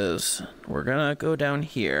is we're gonna go down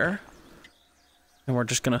here and we're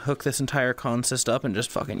just gonna hook this entire consist up and just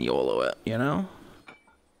fucking YOLO it, you know?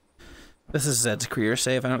 This is Zed's career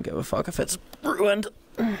save, I don't give a fuck if it's ruined.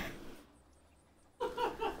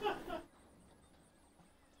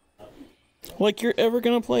 Like you're ever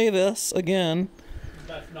gonna play this again?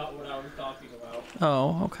 That's not what I was talking about.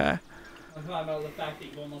 Oh, okay. I'm talking about the fact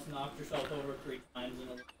that you almost knocked yourself over 3 times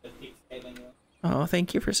and it keeps saving you. Oh,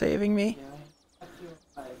 thank you for saving me. Yeah, that's your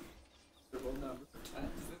 5 number of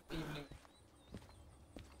times this evening.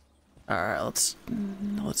 Alright,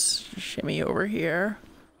 let's shimmy over here.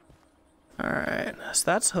 Alright, so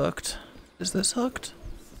that's hooked. Is this hooked?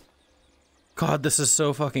 God, this is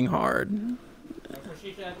so fucking hard. That's what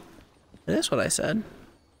she said. It is what I said.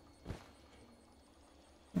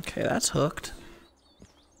 Okay, that's hooked.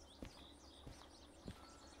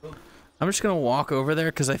 I'm just gonna walk over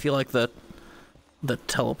there because I feel like the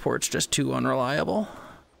teleport's just too unreliable.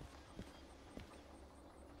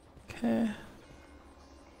 Okay.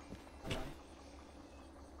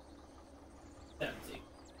 Empty.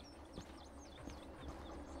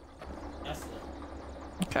 That's it.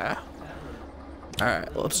 Okay.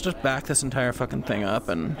 Alright, let's just back this entire fucking thing up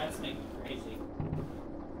and... That's making me crazy.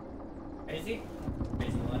 Crazy?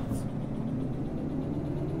 Crazy ones.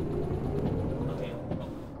 Okay. Oh,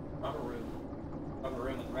 rubber room. Rubber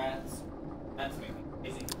room with rats. That's making me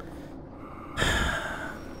crazy.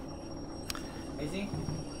 Crazy?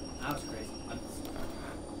 That was crazy.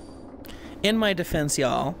 In my defense,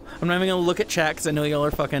 y'all, I'm not even gonna look at chat because I know y'all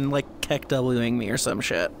are fucking, like, keck Wing me or some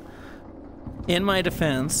shit. In my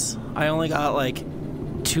defense, I only got, like,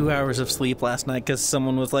 2 hours of sleep last night because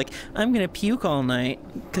someone was like, I'm gonna puke all night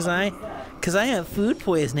because I have food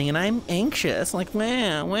poisoning and I'm anxious. Like,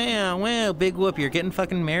 wow, big whoop, you're getting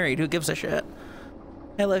fucking married. Who gives a shit?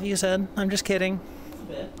 I love you, Zed. I'm just kidding.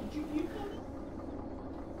 Did you puke on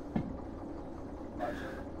it?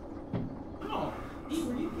 Oh, D,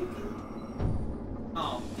 were you puking?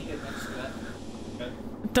 Oh, D got next to that. Good.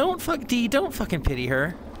 Don't fucking pity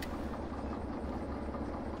her.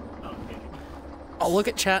 Okay. I'll look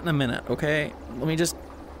at chat in a minute, okay? Let me just...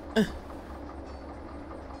 D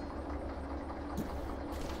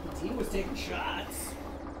was taking shots.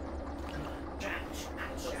 Shots.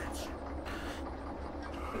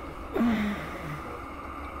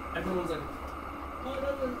 Everyone's like, oh,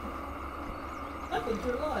 nothing,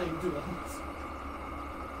 you're lying to us.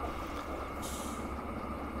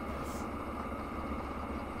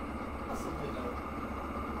 Possibly no.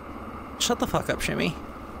 Shut the fuck up, Shimmy.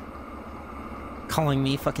 Calling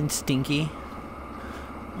me fucking stinky. I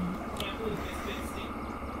can't believe this bit's stinky.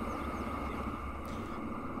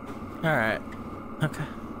 Alright. Okay.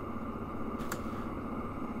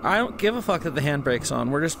 I don't give a fuck that the handbrake's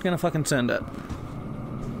on. We're just gonna fucking send it.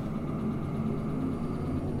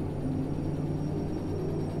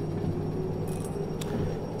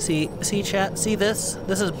 See chat? See this?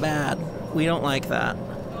 This is bad. We don't like that.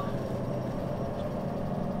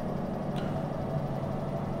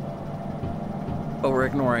 But we're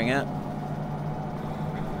ignoring it.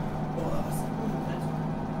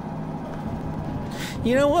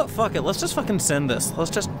 You know what? Fuck it. Let's just fucking send this. Let's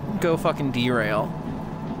just go fucking derail.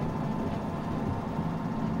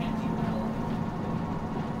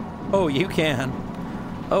 Oh, you can.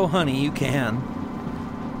 Oh, honey, you can.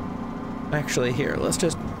 Actually, here, let's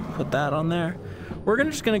just put that on there. We're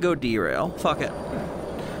just gonna go derail. Fuck it.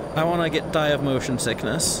 I want to die of motion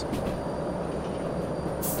sickness.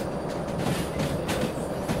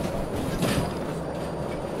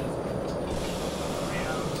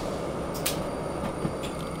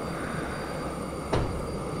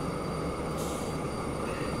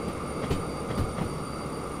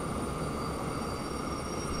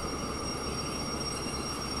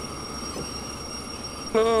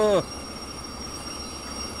 Ugh.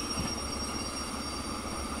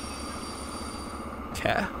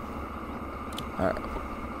 Okay. Alright.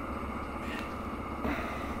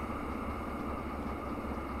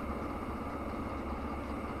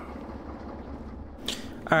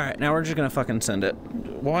 Alright, now we're just gonna fucking send it.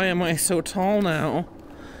 Why am I so tall now?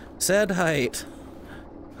 Said height.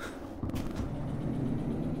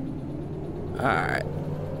 Alright.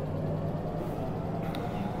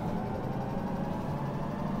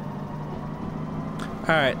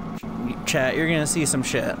 Alright, chat, you're gonna see some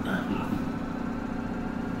shit.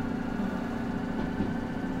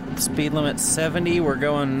 Speed limit 70, we're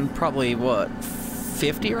going probably, what,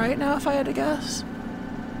 50 right now if I had to guess?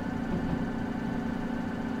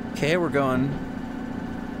 Okay, we're going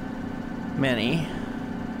many.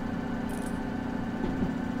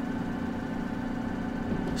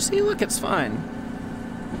 See, look, it's fine.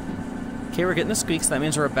 Okay, we're getting the squeaks, that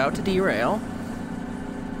means we're about to derail.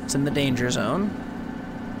 It's in the danger zone.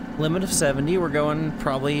 Limit of 70, we're going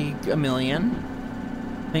probably a million.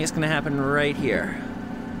 I think it's gonna happen right here.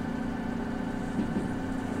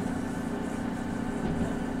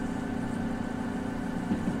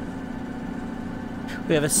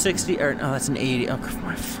 We have a 60, or no, that's an 80. Oh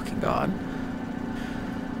my fucking god.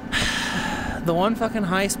 The one fucking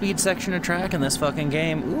high-speed section of track in this fucking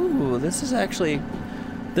game. Ooh, this is actually...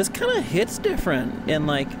 This kind of hits different in,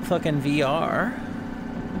 like, fucking VR.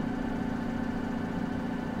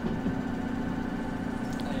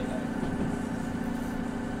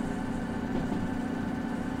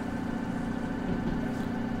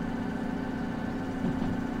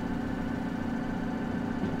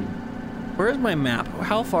 Where's my map?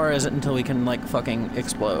 How far is it until we can, like, fucking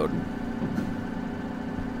explode?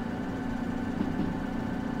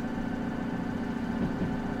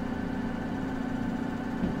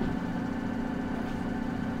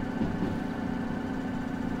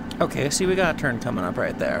 Okay, see, we got a turn coming up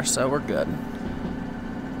right there, so we're good.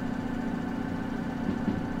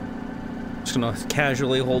 Just gonna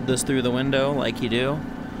casually hold this through the window like you do.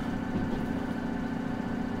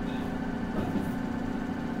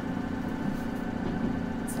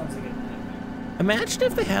 Sounds like a nightmare. Imagine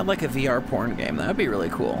if they had like a VR porn game. That would be really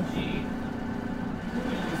cool.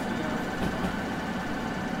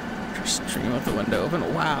 Just stream with the window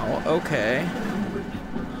open. Wow, okay.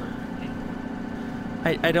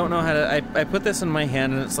 I don't know how to... I put this in my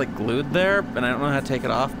hand and it's like glued there, and I don't know how to take it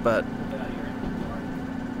off, but...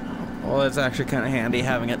 Well, it's actually kind of handy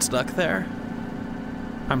having it stuck there.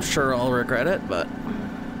 I'm sure I'll regret it, but...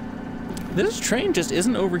 This train just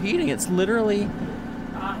isn't overheating. It's literally...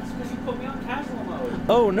 It's because you put me on casual mode.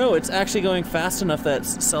 Oh no, it's actually going fast enough that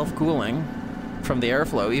it's self-cooling from the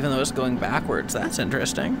airflow, even though it's going backwards. That's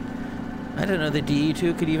interesting. I didn't know the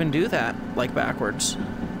DE2 could even do that, like backwards.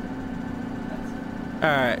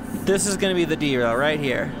 Alright, this is gonna be the derail right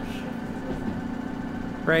here.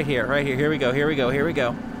 Right here, right here. Here we go, here we go, here we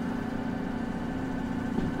go.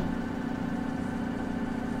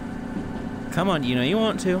 Come on, you know you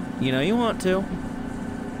want to. You know you want to.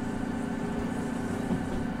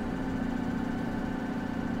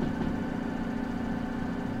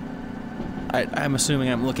 I'm assuming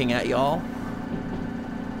I'm looking at y'all.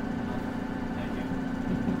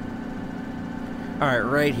 Alright,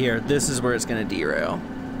 right here. This is where it's gonna derail.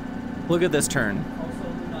 Look at this turn. Also,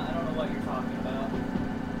 Luna, I don't know what you're talking about.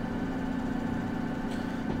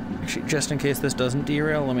 Actually, just in case this doesn't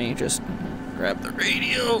derail, let me just grab the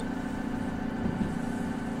radio.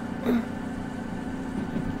 If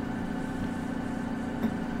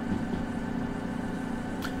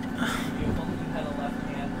only you had a left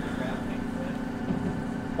hand to grab things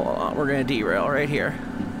with. Hold on, we're gonna derail right here.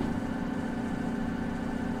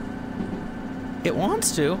 It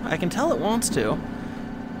wants to. I can tell it wants to.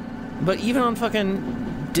 But even on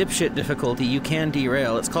fucking dipshit difficulty, you can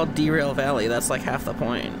derail. It's called Derail Valley. That's like half the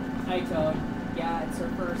point. Hi, Toad. Yeah, it's her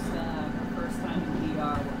first time in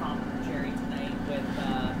VR. We're pumping her cherry tonight with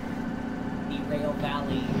Derail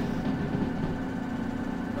Valley.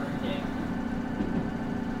 Burn game.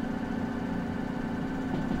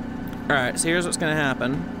 Alright, so here's what's gonna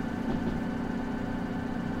happen.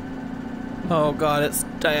 Oh god,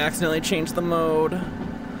 I accidentally changed the mode.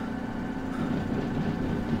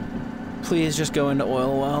 Please just go into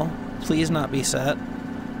oil well. Please not be set.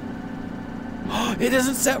 It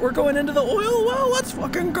isn't set, we're going into the oil well, let's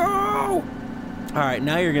fucking go! Alright,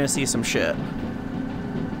 now you're gonna see some shit.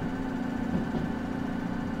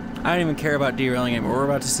 I don't even care about derailing anymore, we're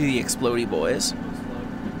about to see the Explodey Boys.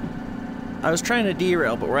 I was trying to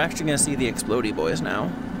derail, but we're actually gonna see the Explodey Boys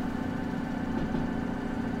now.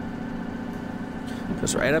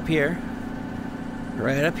 Just right up here.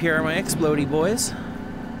 Right up here are my Explodey Boys.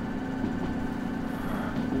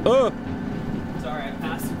 Oh! Sorry, I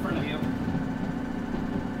passed in front of you.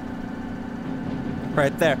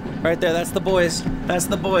 Right there. Right there. That's the boys. That's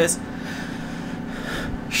the boys.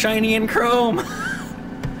 Shiny and chrome.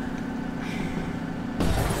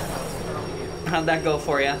 How'd that go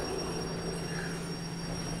for you?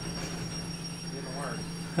 Didn't work.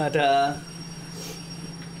 That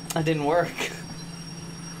didn't work.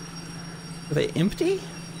 Are they empty?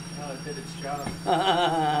 No, it did its job.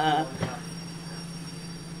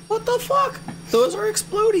 What the fuck? Those are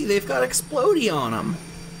Explodey. They've got Explodey on them.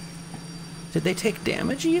 Did they take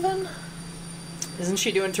damage even? Isn't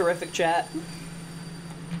she doing terrific, chat?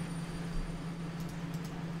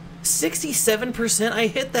 67%? I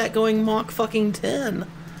hit that going Mach fucking 10.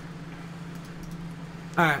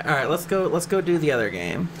 Alright, let's go do the other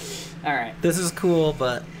game. Alright. This is cool,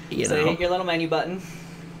 but you So know. hit your little menu button.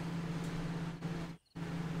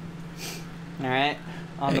 Alright.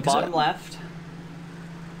 On the Exit. bottom left,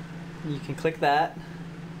 you can click that.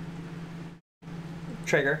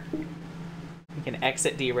 Trigger. You can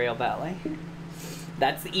exit Derail Valley.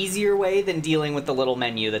 That's the easier way than dealing with the little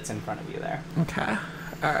menu that's in front of you there. Okay.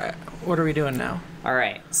 Alright. What are we doing now?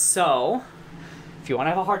 Alright, so if you want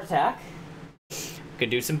to have a heart attack, you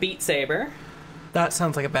can do some Beat Saber. That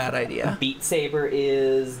sounds like a bad idea. Beat Saber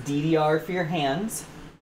is DDR for your hands.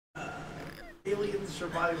 Alien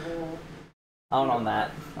survival. I don't own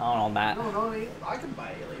that. I don't own that. No, I can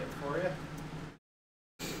buy Alien for you.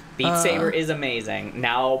 Beat Saber is amazing.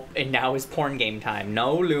 Now is porn game time.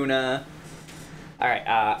 No, Luna. Alright,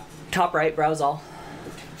 top right, browse all.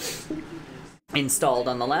 installed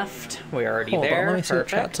on the left. We're already Hold there. on, let me see what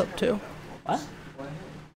Perfect. chat's up to. What?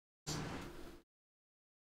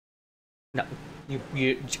 No,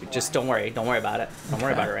 you just don't worry. Don't worry about it. Don't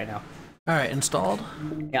worry about it right now. All right, installed.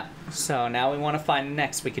 Yeah. So now we want to find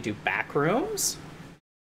next. We could do back rooms,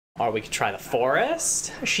 or we could try the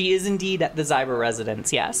forest. She is indeed at the Zyber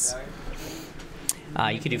residence. Yes.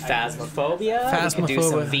 You could do Phasmophobia. You could do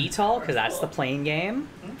some Phasmophobia. VTOL because that's the plane game.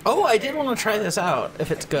 Oh, I did want to try this out if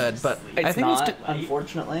it's good, but I It's think not, it's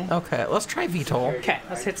unfortunately. okay. Let's try VTOL. Okay,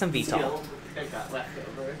 let's hit some VTOL. I got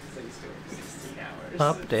leftover because I used to work 16 hours.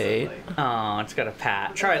 Update. Oh, it's got a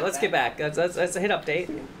patch. All right, let's get back. Let's hit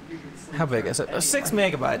update. How big is it? 6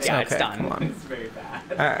 megabytes. Yeah, okay, it's done. come on. It's very bad.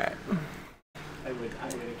 All right. I would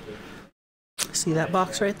See that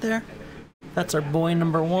box right there? That's our boy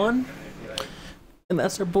number 1, and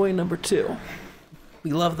that's our boy number 2.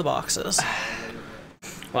 We love the boxes.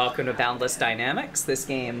 Welcome to Boundless Dynamics. This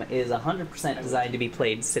game is 100% designed to be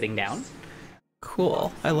played sitting down,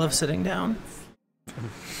 Cool. I love sitting down.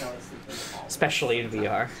 especially in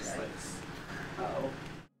VR.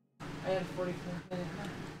 I had 44 minutes.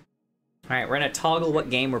 All right, we're gonna toggle what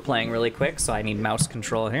game we're playing really quick. So I need mouse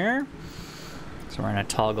control here. So we're gonna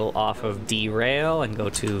toggle off of Derail and go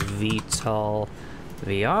to VTOL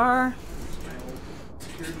VR.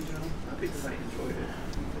 Because I enjoyed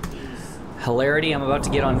it. Hilarity, I'm about to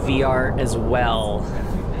get on VR as well.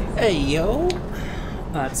 Hey, yo.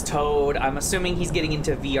 That's Toad. I'm assuming he's getting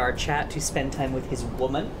into VR chat to spend time with his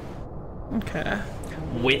woman. Okay.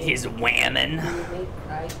 With his whammon. We made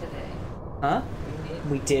cry today. Huh? We made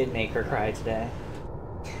We did make her cry today.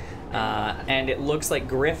 And it looks like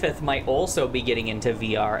Griffith might also be getting into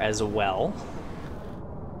VR as well.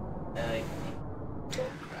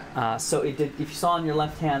 So it did, if you saw on your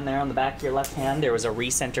left hand there, on the back of your left hand, there was a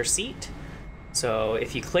recenter seat. So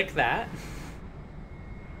if you click that,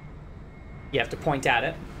 you have to point at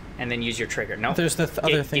it and then use your trigger. No, There's the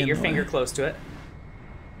other thing Get in your the finger way. close to it.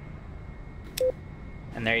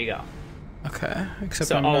 And there you go. Okay. Except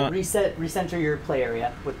So I'm oh, not. recenter your play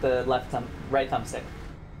area with the right thumbstick.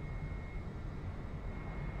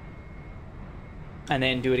 And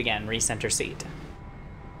then do it again, recenter seat.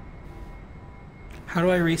 How do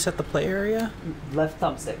I reset the play area? Left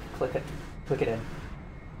thumbstick, click it in.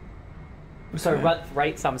 Sorry, Okay.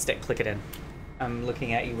 right thumbstick, click it in. I'm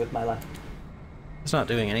looking at you with my left. It's not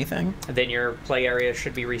doing anything. And then your play area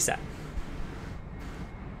should be reset.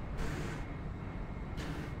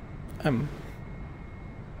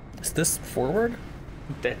 Is this forward?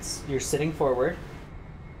 You're sitting forward.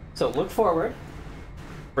 So look forward.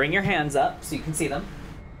 Bring your hands up so you can see them.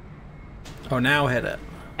 Oh, now hit it.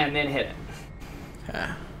 And then hit it. Okay.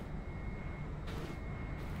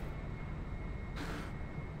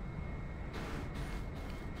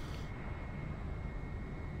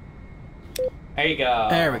 There you go.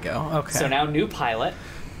 There we go. Okay. So now new pilot,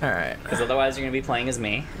 All right. because otherwise you're going to be playing as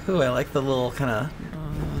me. Ooh, I like the little kind of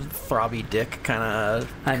throbby dick kind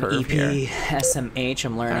of I'm curve here. EPSMH.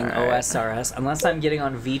 I'm learning Alright. OSRS. Unless I'm getting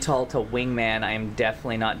on VTOL to Wingman, I am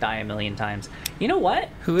definitely not die a million times. You know what?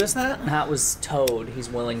 Who is that? That was Toad. He's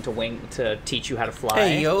willing to teach you how to fly.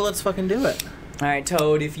 Hey, yo, let's fucking do it. All right,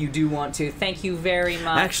 Toad. If you do want to, thank you very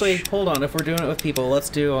much. Actually, hold on. If we're doing it with people, let's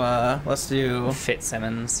do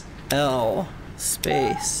Fitzsimmons. L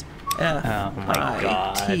space F Oh my I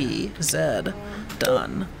God. T Z.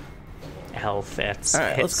 Done. Hell Fitz. All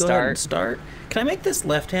right, Hit let's go ahead and start. Can I make this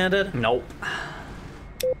left-handed? Nope.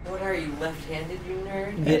 What are you, left-handed, you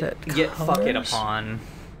nerd? Get fuck it colors. upon.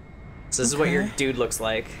 So this is what your Okay. dude looks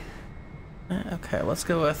like. Okay, let's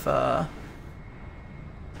go with well,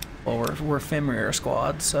 we're Fimrier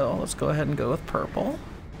squad, so let's go ahead and go with purple.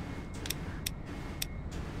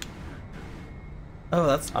 Oh,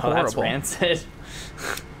 that's Oh, horrible. that's rancid.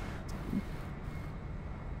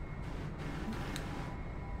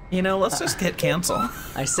 You know, let's just hit cancel.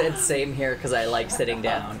 I said same here because I like sitting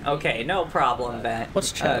down. Okay, no problem, Ben.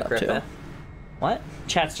 What's chat up to? Griffith? What?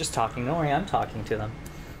 Chat's just talking. Don't worry, I'm talking to them.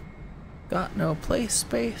 Got no play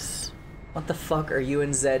space. What the fuck are you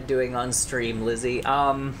and Zed doing on stream, Lizzie?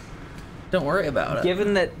 Don't worry about it.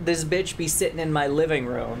 Given that this bitch be sitting in my living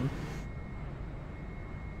room,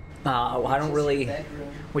 I don't really,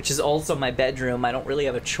 Bedroom. which is also my bedroom, I don't really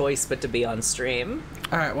have a choice but to be on stream.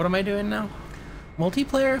 Alright, what am I doing now?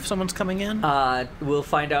 Multiplayer if someone's coming in? We'll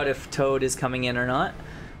find out if Toad is coming in or not.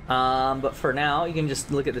 But for now, you can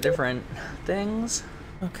just look at the different things.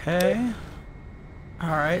 Okay.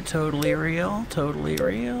 Alright, totally real. Totally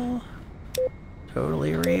real.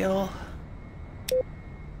 Totally real.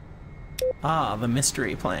 Ah, the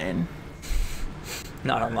mystery plane.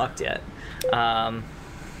 Not unlocked yet. So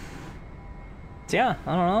yeah,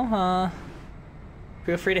 I don't know.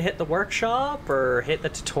 feel free to hit the workshop or hit the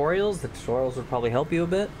tutorials. The tutorials would probably help you a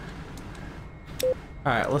bit.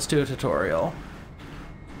 Alright, let's do a tutorial.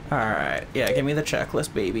 Alright, yeah, give me the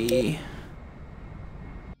checklist, baby.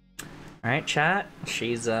 Alright, chat.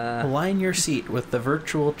 She's, Align your seat with the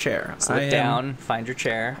virtual chair. Sit down, find your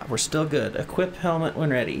chair. We're still good. Equip helmet when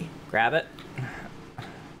ready. Grab it.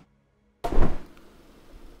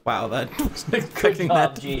 Wow, that I wasn't expecting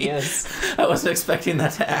that to genius. I wasn't expecting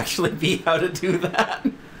that to actually be how to do that.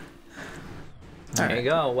 There you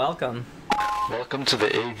go. Welcome. Welcome to the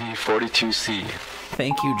AV-42C.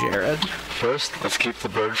 Thank you, Jared. First, let's keep the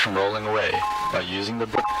bird from rolling away by using the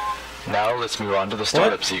bird. Now let's move on to the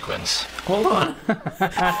startup sequence. Hold on.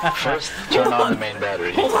 First, turn on the main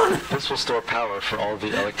battery. This will store power for all the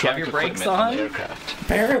electronic your brakes equipment on the on? aircraft.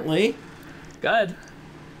 Apparently. Good.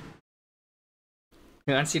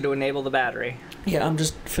 He wants you to enable the battery. Yeah, I'm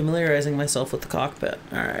just familiarizing myself with the cockpit.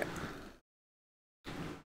 Alright.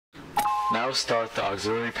 Now start the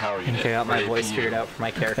auxiliary power unit. Okay, I got my for voice APU. figured out for my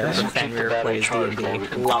character. Okay. So Keep the Fenrir battery plays charged while we D&D.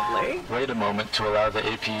 can- Lovely. Wait a moment to allow the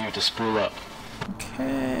APU to spool up.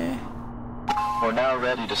 Okay. We're now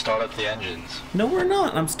ready to start up the engines. No, we're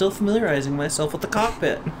not. I'm still familiarizing myself with the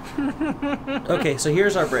cockpit. Okay, so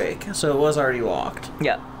here's our brake. So it was already locked.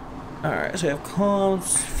 Yeah. Alright, so we have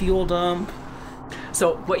comms, fuel dump,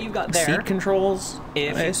 So what you've got there, seat controls,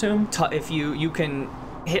 if I assume. if you can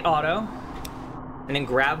hit auto, and then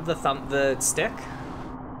grab the stick,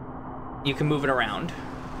 you can move it around to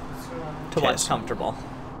Okay, what's so- comfortable.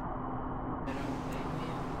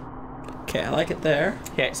 Okay, I like it there.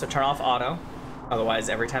 Okay, so turn off auto. Otherwise,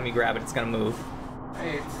 every time you grab it, it's gonna move.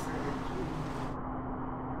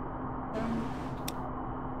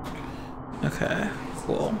 Okay,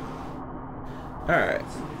 cool. Alright,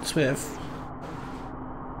 so we have...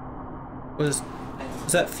 Is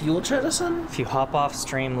that fuel jettison? If you hop off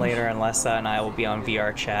stream later, Alessa and I will be on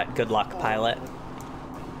VR chat. Good luck, pilot.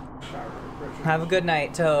 Have a good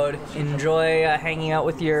night, Toad. Enjoy hanging out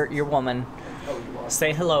with your woman.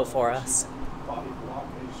 Say hello for us.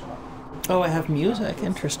 Oh, I have music.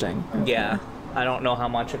 Interesting. Yeah, I don't know how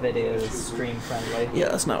much of it is stream friendly. Yeah,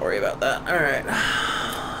 let's not worry about that. Alright.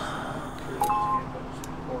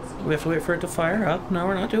 We have to wait for it to fire up? No,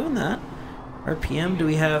 we're not doing that. RPM, do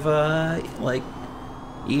we have, like,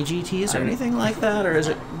 EGTs or anything like that? Or is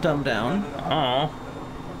it dumbed down? Oh,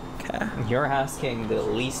 Okay. you're asking the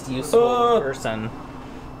least useful person.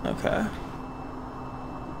 Okay.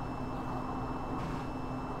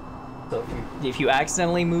 So if you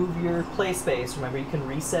accidentally move your play space, remember you can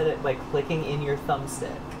reset it by clicking in your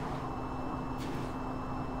thumbstick.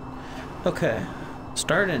 Okay.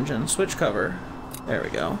 Start engine, switch cover. There we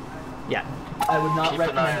go. Yeah, I would not Keep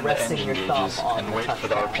an eye recommend on the resting engine your thumb gauges on and the wait for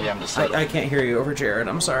the touchpad. RPM to settle. I can't hear you over Jared.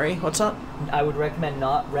 I'm sorry. What's up? I would recommend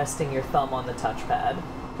not resting your thumb on the touchpad,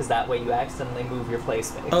 because that way you accidentally move your play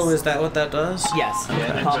space. Oh, is that what that does? Yes, The the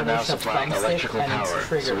engines are now combination of supplying thumbstick electrical and power,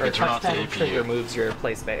 trigger, so we or can turn off the touchpad and trigger APU. moves your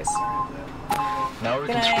play space. Now we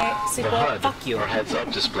Good can night, scroll. Sequel. The HUD, Fuck you. or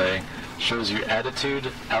heads-up display, shows you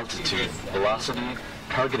attitude, altitude, velocity,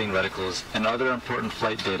 targeting reticles, and other important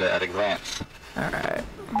flight data at a glance. Alright.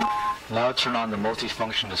 Now turn on the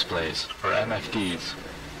multifunction displays, or MFDs.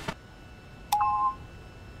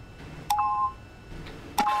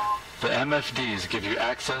 The MFDs give you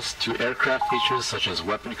access to aircraft features such as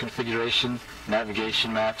weapon configuration,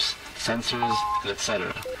 navigation maps, sensors, and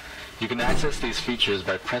etc. You can access these features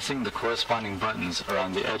by pressing the corresponding buttons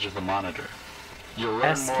around the edge of the monitor. You'll learn more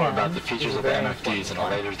S-Cam about the is features a of the very MFDs in a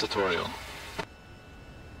important later tutorial.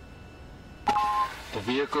 The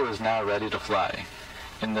vehicle is now ready to fly.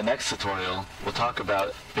 In the next tutorial, we'll talk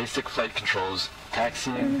about basic flight controls,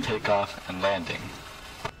 taxiing, takeoff, and landing.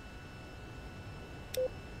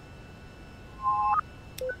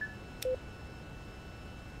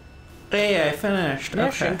 Hey, I finished.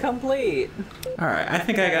 Mission Okay. complete. Alright, I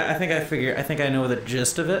think I know the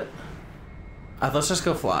gist of it. Let's just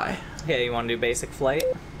go fly. Okay, you want to do basic flight?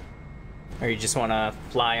 Or you just want to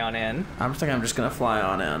fly on in? I'm just gonna fly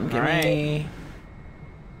on in. Give Alright. me...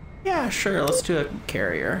 Yeah, sure, let's do a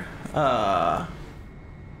carrier.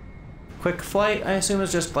 Quick flight, I assume,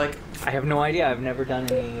 is just like... I have no idea. I've never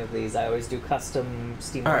done any of these. I always do custom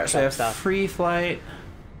Steam Alright, so I Workshop have stuff. free flight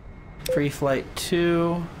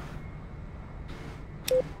 2,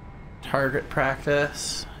 target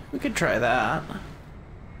practice. We could try that.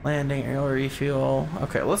 Landing, aerial refuel.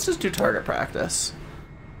 Okay, let's just do target practice.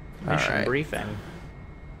 Mission Alright. briefing.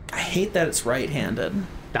 I hate that it's right-handed.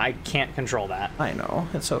 I can't control that. I know,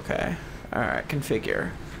 it's okay. Alright,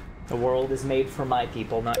 configure. The world is made for my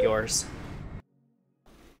people, not yours.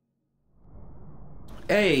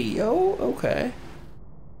 Hey, yo, okay.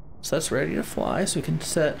 So that's ready to fly, so we can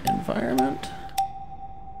set environment.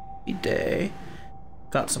 Be day.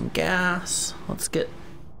 Got some gas. Let's get...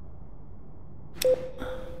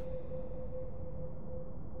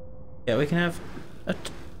 Yeah, we can have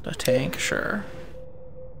a tank, sure.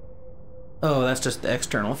 Oh, that's just the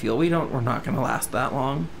external fuel. We're not gonna last that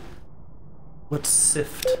long. Let's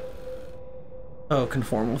sift. Oh,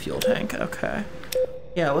 conformal fuel tank, okay.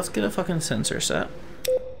 Yeah, let's get a fucking sensor set.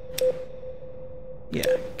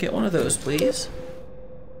 Yeah, get one of those, please.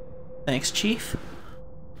 Thanks, Chief.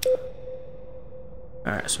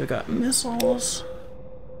 Alright, so we got missiles.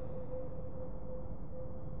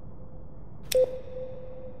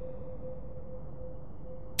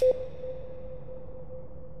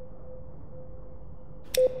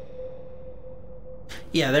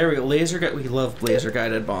 Yeah, there we go. We love laser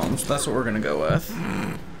guided bombs. That's what we're gonna go with.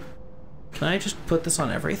 Can I just put this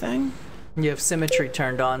on everything? You have symmetry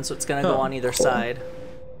turned on, so it's gonna go on either side.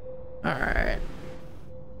 Alright.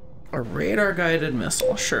 A radar guided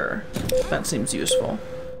missile, sure. That seems useful.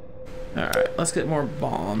 Alright, let's get more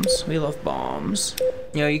bombs. We love bombs.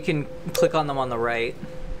 You know, you can click on them on the right.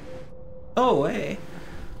 Oh, hey.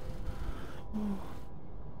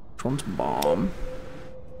 Which one's bomb?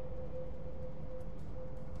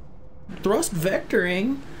 Thrust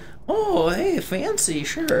vectoring. Oh, hey, fancy,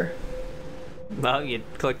 sure. Well, you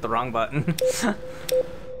clicked the wrong button.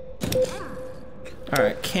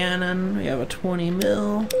 Alright, cannon. We have a 20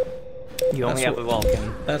 mil. You only have a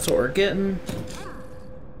Vulcan. That's what we're getting.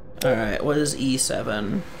 Alright, what is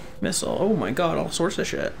E7? Missile. Oh my god, all sorts of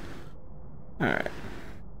shit. Alright.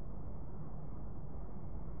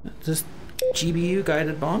 This GBU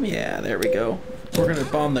guided bomb? Yeah, there we go. We're gonna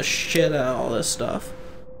bomb the shit out of all this stuff.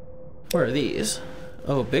 What are these?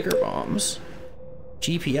 Oh, bigger bombs.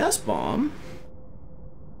 GPS bomb?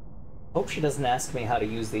 Hope she doesn't ask me how to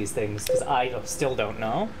use these things, because I still don't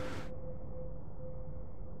know.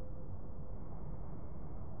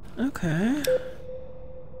 Okay.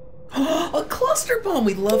 A cluster bomb!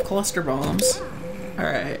 We love cluster bombs.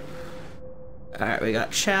 Alright. Alright, we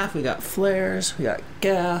got chaff, we got flares, we got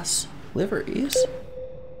gas, liveries.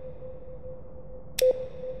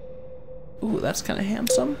 Ooh, that's kind of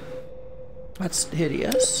handsome. That's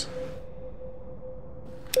hideous.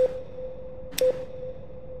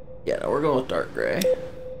 Yeah, no, we're going with dark gray.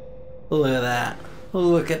 Look at that.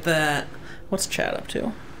 Look at that. What's chat up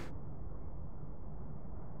to?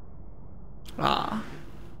 Ah.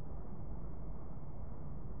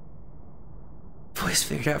 Voice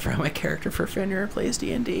figured out for how my character for Fenrir plays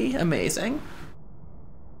D&D. Amazing.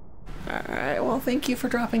 Alright, well, thank you for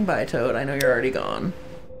dropping by, Toad. I know you're already gone.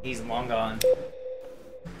 He's long gone.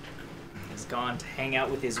 He's gone to hang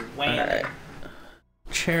out with his wham. Alright.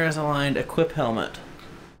 Chair is aligned, equip helmet.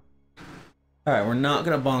 Alright, we're not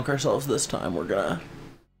gonna bonk ourselves this time. We're gonna...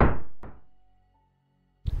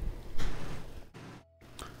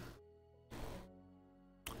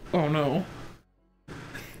 Oh no.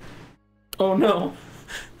 Oh no.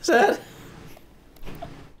 Zed!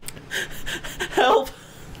 Help!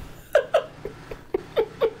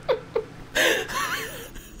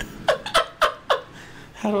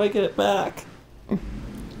 How do I get it back?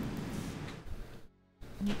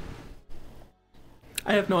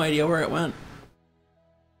 I have no idea where it went.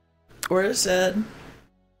 Where is Zed?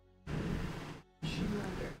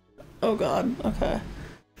 Oh god, okay.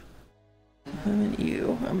 Him and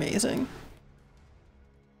you, amazing.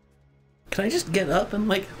 Can I just get up and,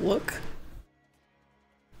 like, look?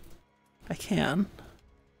 I can.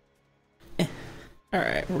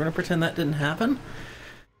 Alright, we're gonna pretend that didn't happen.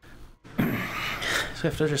 So we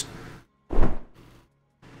have to just...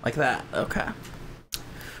 like that, okay.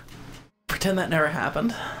 Pretend that never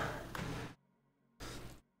happened.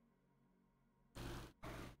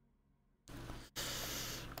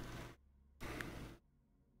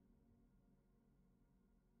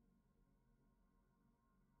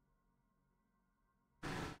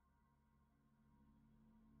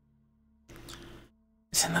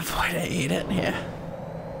 It's in the void, I ate it, yeah.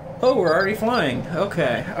 Oh, we're already flying.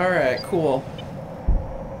 Okay, alright, cool.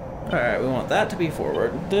 Alright, we want that to be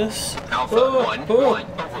forward. This... Alpha 1,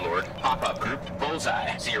 Overlord, pop-up group,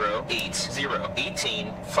 Bullseye, 0, 8, 0,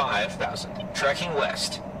 18, 5,000. Tracking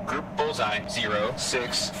west, group Bullseye, 0,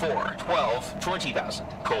 6, 4, 12, 20,000.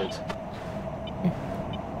 Cold.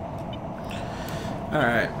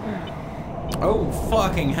 Alright. Oh,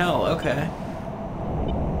 fucking hell, okay.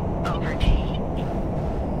 Over T.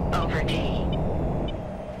 Over T.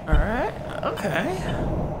 Alright, okay.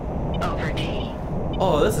 Over T.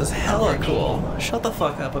 Oh, this is hella cool. Shut the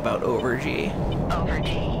fuck up about Over G. Over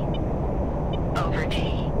T. Over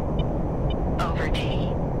T. Over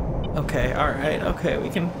T. Okay, alright, okay, we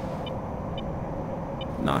can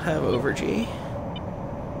not have over G.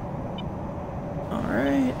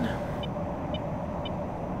 Alright.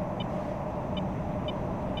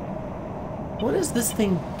 What is this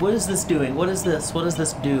thing? What is this doing? What is this? What does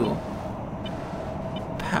this do?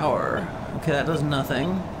 Power. Okay, that does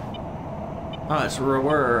nothing. Oh, it's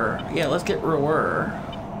Rower. Yeah, let's get Rower.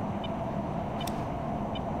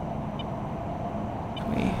 Can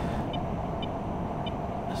we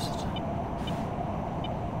just...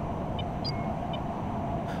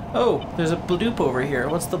 Oh, there's a Bladoop over here.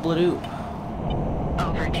 What's the Bladoop?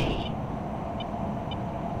 Over D.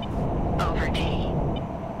 Over D.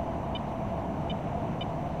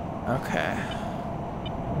 Okay.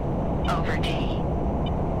 Over D.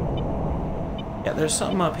 Yeah, there's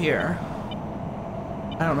something up here.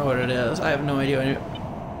 I don't know what it is. I have no idea.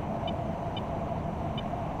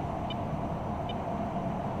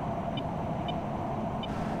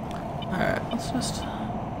 Alright, let's just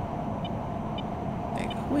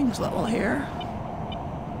make wings level here.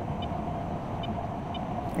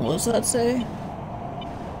 What does that say?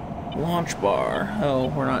 Launch bar. Oh,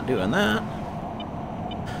 we're not doing that.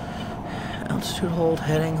 Altitude hold,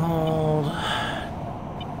 heading hold.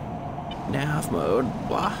 Nav mode.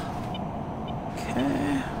 Blah.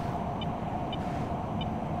 Okay.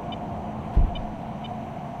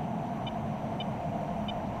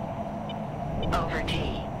 Over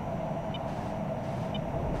D.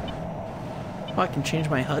 Oh, I can change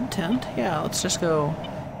my HUD tint? Yeah, let's just go...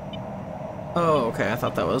 Oh, okay, I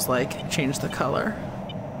thought that was like, change the color.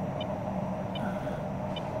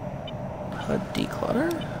 HUD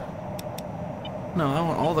declutter? No, I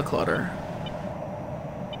want all the clutter.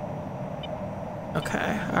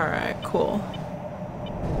 Okay, alright, cool.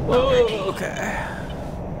 Whoa, okay.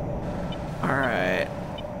 Alright.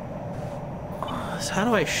 So how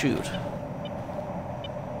do I shoot?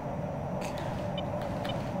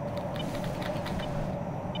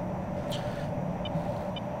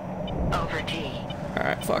 Over D.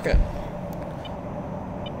 Alright, fuck it.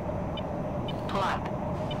 Plop.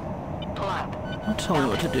 Plop. Don't tell me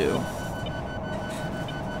what to do.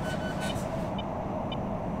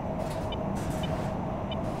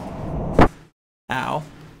 Ow.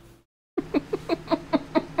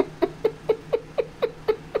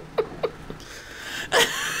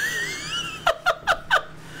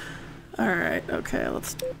 Alright, okay,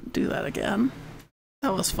 let's do that again.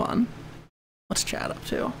 That was fun. What's chat up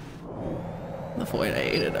to? The Void I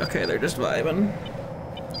ate it. Okay, they're just vibing.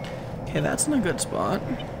 Okay, that's in a good spot.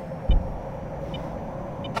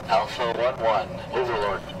 Alpha 1-1,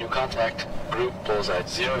 Overlord, new contact, Group Bullseye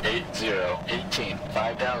 08018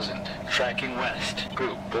 5000, tracking west,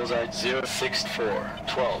 Group Bullseye 064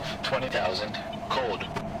 12 20,000, cold.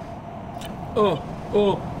 Oh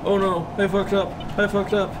no, I fucked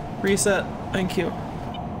up. Reset, thank you.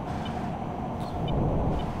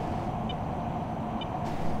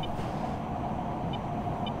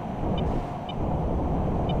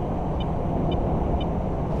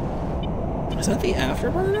 Is that the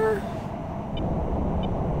afterburner?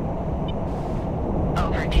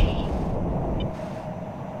 Over D.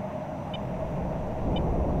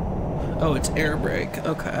 Oh, it's air brake.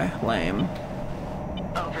 Okay, lame.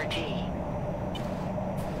 Over D.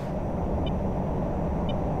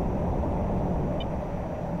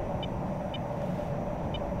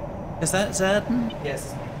 Is that Zed?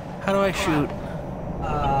 Yes. How do I shoot?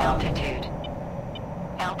 Altitude.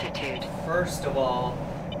 Altitude. First of all,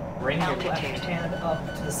 bring your left Altitude. hand up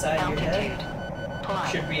to the side of your Altitude. head. Plop.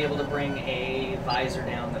 Should be able to bring a visor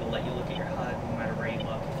down that'll let you look at your HUD no matter where you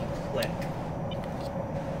look. If you click,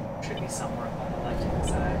 should be somewhere up on the left hand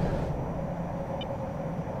side.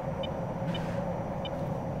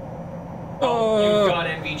 You've got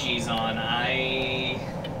NVGs on.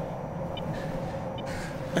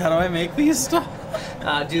 How do I make these stuff?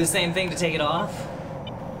 Do the same thing to take it off.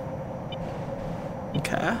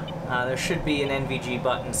 Okay. There should be an NVG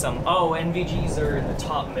button. NVGs are in the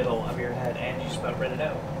top middle of your head, and you just about read it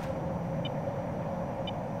out.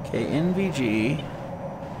 Okay, NVG.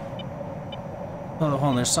 Oh, hold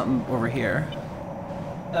on, there's something over here.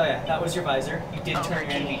 Oh yeah, that was your visor. You did turn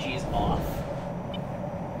your Okay. NVGs off.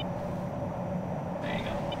 There you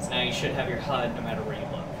go. So now you should have your HUD no matter where you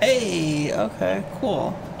look. Hey, okay,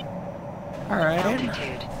 cool. Alright.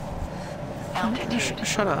 Altitude. Altitude.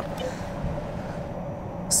 Shut up.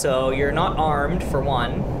 So you're not armed for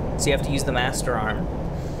one, so you have to use the master arm.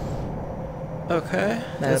 Okay.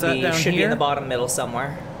 Is that down should be here? in the bottom middle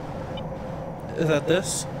somewhere. Is that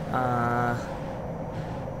this?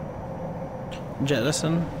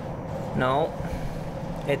 Jettison? No.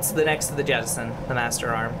 It's the next to the jettison, the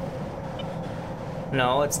master arm.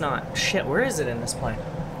 No, it's not. Shit, where is it in this plane?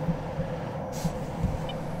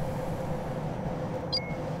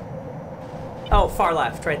 Oh, far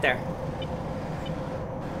left, right there.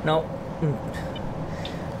 Nope.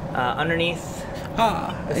 Underneath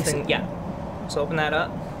Ah, I this see. thing. Yeah. So open that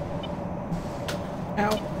up.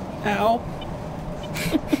 Ow. Ow.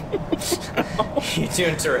 You're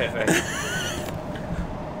doing terrific.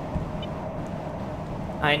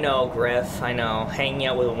 I know, Griff. I know. Hanging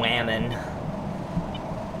out with Whammon.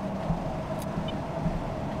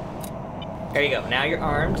 There you go. Now you're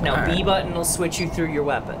armed. Now All B right. button will switch you through your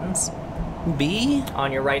weapons. B?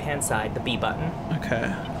 On your right-hand side, the B button.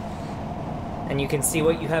 Okay. And you can see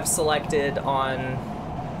what you have selected on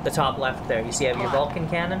the top left there. You see you have your Vulcan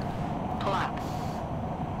cannon? Pull up.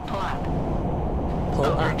 Pull up. Pull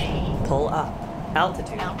Over up. T. Pull up.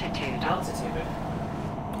 Altitude. Altitude. Altitude.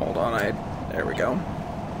 Hold on, there we go.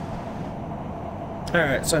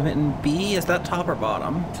 Alright, so I'm hitting B. Is that top or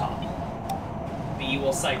bottom? Top. B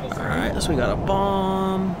will cycle through. Alright, so we got a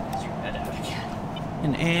bomb, Zoom that out again.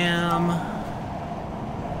 an AM,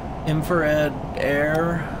 infrared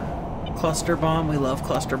air, cluster bomb. We love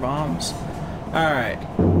cluster bombs. Alright.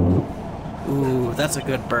 Ooh, that's a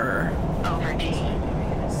good burr. Over T.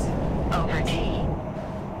 Over T.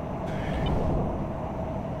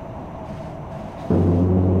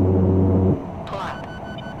 Pull up.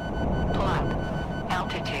 Pull up.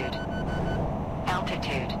 Altitude.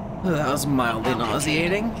 Altitude. Ooh, that was mildly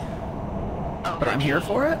nauseating, Over but I'm here T.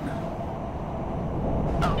 for it.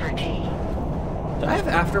 Over T. Do I have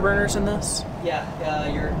afterburners in this? Yeah,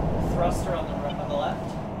 your thruster on the left.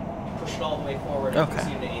 You push it all the way forward and Okay.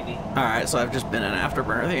 push you to AB. Alright, so I've just been an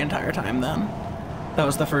afterburner the entire time then. That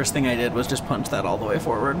was the first thing I did, was just punch that all the way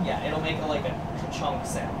forward. Yeah, it'll make like a chunk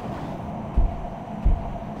sound.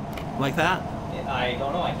 Like that? I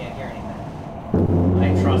don't know, I can't hear anything.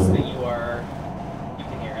 I trust that you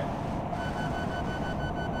can hear it.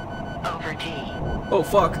 Over T. Oh,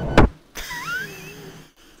 fuck.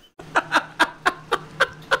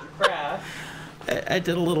 Crash. I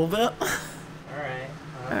did a little bit. Alright.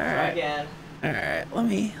 Try Alright. again. Alright, let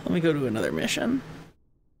me go to another mission.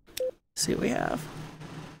 See what we have.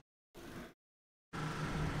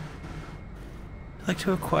 I'd like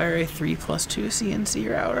to acquire a 3+2 CNC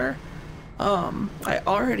router. I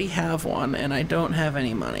already have one and I don't have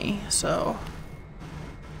any money, so.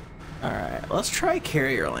 Alright, let's try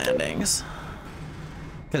carrier landings.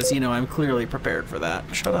 Because, you know, I'm clearly prepared for that.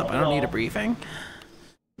 Shut up, I don't need a briefing.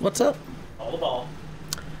 What's up? Hold the ball.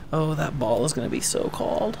 Oh, that ball is going to be so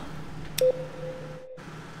cold.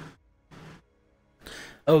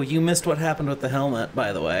 Oh, you missed what happened with the helmet,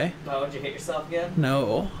 by the way. Oh, did you hit yourself again?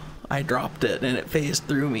 No, I dropped it and it phased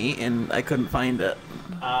through me and I couldn't find it.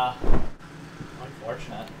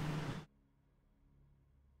 Unfortunate.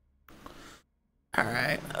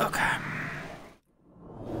 Alright, okay.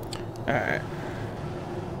 Alright.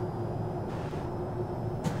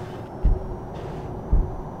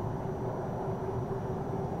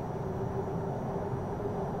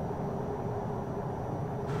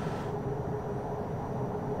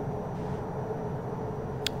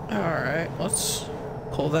 Alright, let's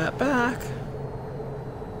pull that back.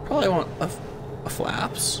 Probably want a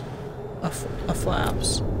flaps. A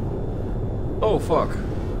flaps. Oh, fuck.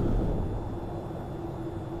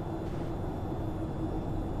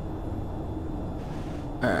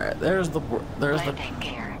 Alright, there's the... Landing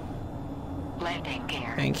gear. Landing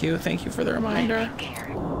gear. Thank you for the reminder. Landing gear.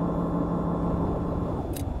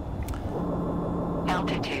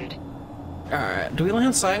 Altitude. Alright, do we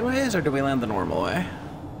land sideways or do we land the normal way?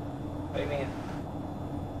 What do you mean?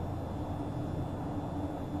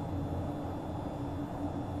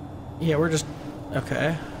 Yeah, we're just...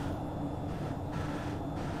 Okay.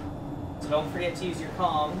 So don't forget to use your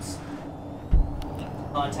comms.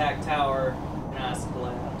 Contact tower and ask to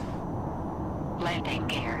land. Landing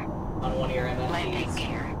gear. On one of your Landing MFDs.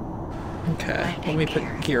 gear. Okay, let me put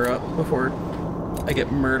gear up before I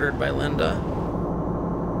get murdered by Linda.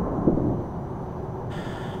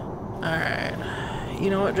 Alright. You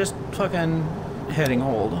know what? Just fucking heading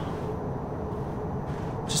hold.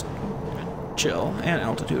 Just chill and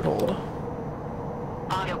altitude hold.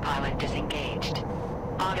 Autopilot disengaged.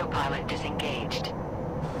 Autopilot disengaged.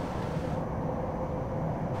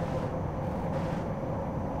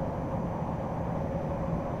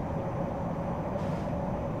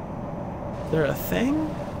 Is there a thing?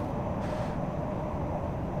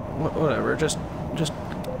 Whatever, just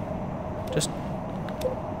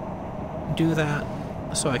do that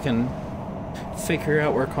so I can figure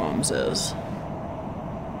out where comms is.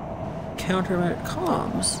 Countermeasure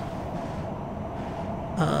comms.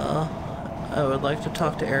 I would like to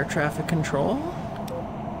talk to air traffic control.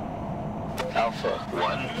 Alpha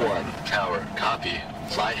 1-1 tower, copy.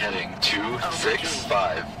 Fly heading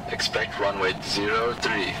 265. Expect runway 03.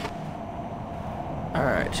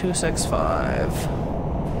 Alright, 265.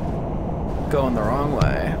 Going the wrong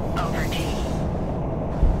way. Over T.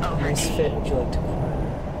 Over Misfit, T. would you like to climb?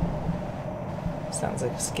 Sounds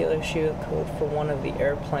like a skill issue. Code for one of the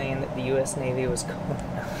airplane that the U.S. Navy was calling.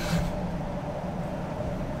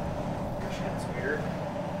 That's weird.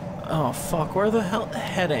 Oh fuck, where the hell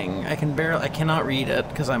heading? I cannot read it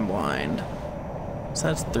because I'm blind. So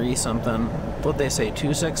that's 3 something. What'd they say,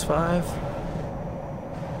 265?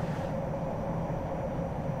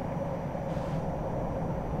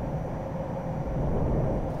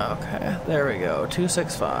 Okay, there we go,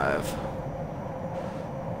 265.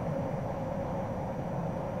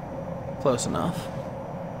 Close enough.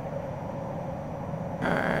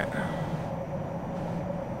 Alright.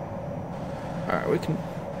 Alright, we can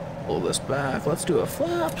pull this back. Let's do a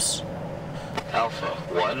flaps. Alpha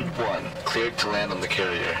 1-1. Cleared to land on the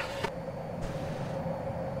carrier.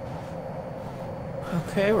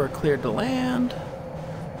 Okay, we're cleared to land.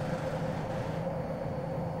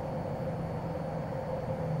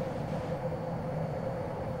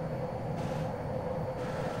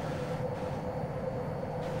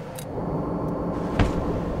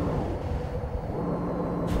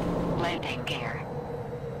 Landing gear.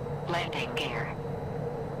 Landing gear.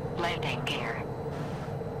 Landing gear.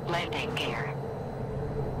 Landing gear.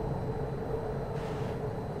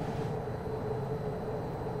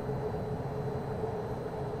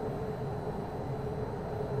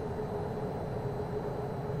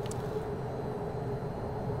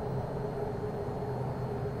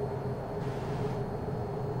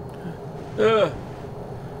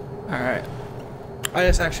 Alright. I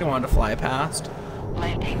just actually wanted to fly past.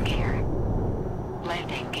 Landing gear.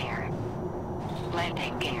 Landing gear.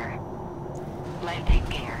 Landing gear. Landing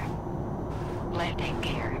gear. Landing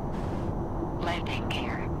gear. Landing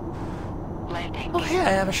gear. Landing Oh gear. hey,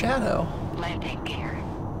 I have a shadow. Landing gear.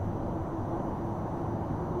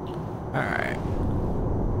 Alright.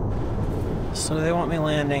 So they want me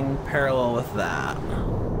landing parallel with that.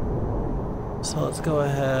 So let's go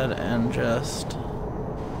ahead and just...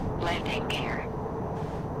 Landing gear.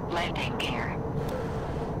 Landing gear.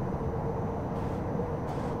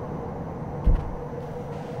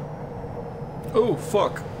 Oh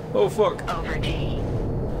fuck. Oh fuck. Over T.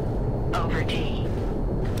 Over T.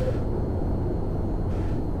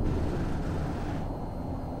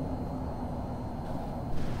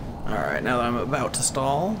 Alright, now that I'm about to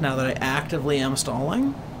stall, now that I actively am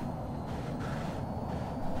stalling.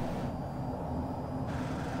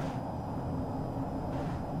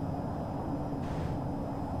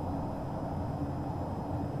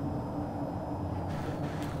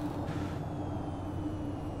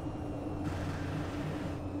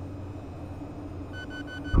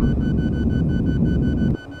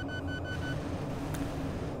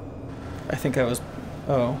 I think I was...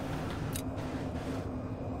 Oh.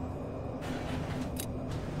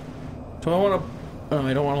 Do I want to... Oh,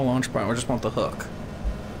 I don't want a launch point. I just want the hook.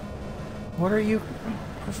 What are you...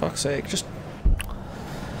 For fuck's sake, just...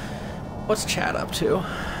 What's chat up to?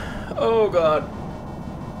 Oh, God.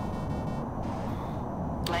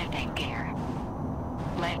 Landing gear.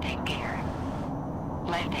 Landing gear.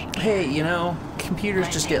 Landing gear. Hey, you know, computers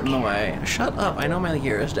just get in the way. Shut up. I know my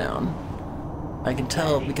gear is down. I can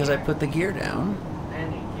tell because I put the gear down.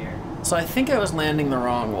 Landing gear. So I think I was landing the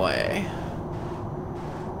wrong way.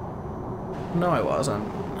 No, I wasn't.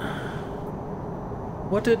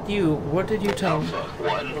 What did you tell me? Alpha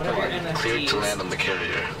 1-1. Cleared to land on the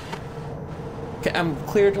carrier. Okay, I'm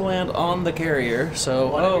cleared to land on the carrier, so...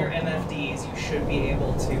 One of your MFDs, you should be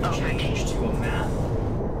able to change to a map,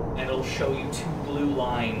 and it'll show you 2 blue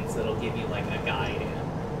lines that'll give you like a guide in.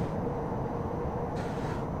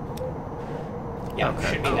 Yeah,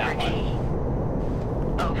 Okay. should be that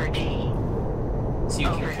one. Over T. So you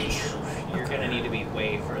Over can T. you're gonna need to be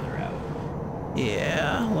way further out.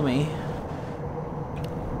 Yeah, let me...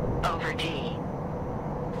 Over T.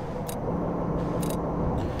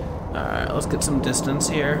 Alright, let's get some distance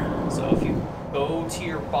here. So if you go to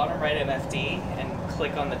your bottom right MFD and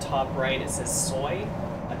click on the top right, it says soy.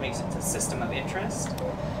 That makes it to system of interest.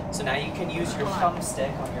 So now you can use your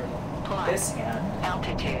thumbstick on your this hand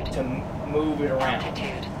Altitude. to move it around.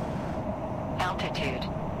 Altitude. Altitude.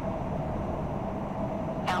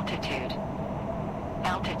 Altitude.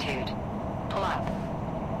 Altitude. Pull up.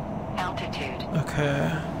 Altitude.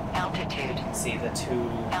 Okay. Altitude. See the 2.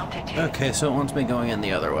 Altitude. Okay, so it wants me going in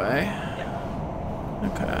the other way.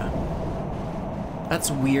 Yeah. Okay.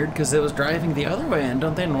 That's weird, because it was driving the other way, and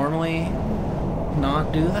don't they normally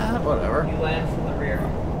not do that? Whatever. You land from the rear.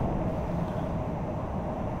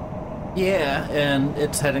 Yeah, and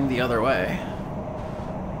it's heading the other way.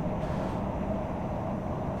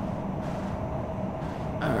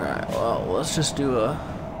 Alright, well, let's just do a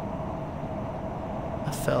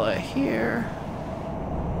fella here.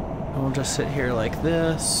 And we'll just sit here like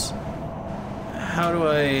this. How do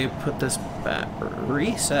I put this back?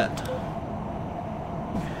 Reset.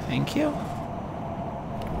 Thank you.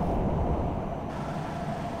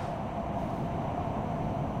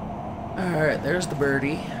 Alright, there's the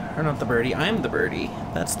birdie. Or not the birdie, I'm the birdie.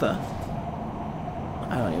 That's the...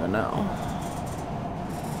 I don't even know.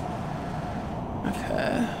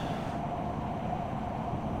 Okay.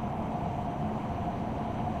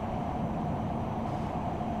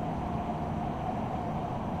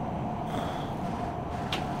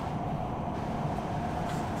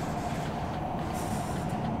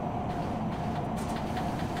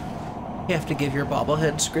 You have to give your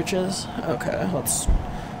bobblehead scritches. Okay, let's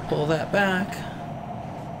pull that back.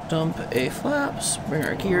 Dump A flaps. Bring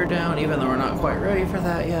our gear down, even though we're not quite ready for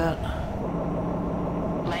that yet.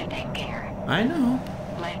 Landing gear. I know.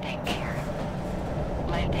 Landing gear.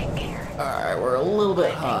 Landing gear. Alright, we're a little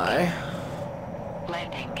bit high.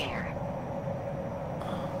 Landing gear.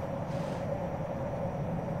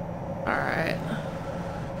 Alright.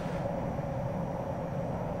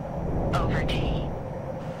 Over T.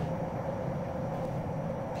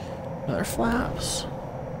 Another flaps.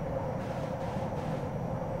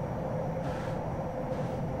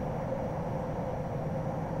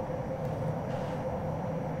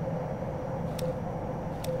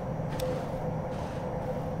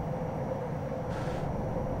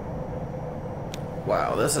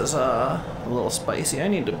 Wow, this is a little spicy. I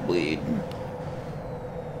need to bleed.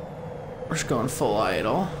 We're just going full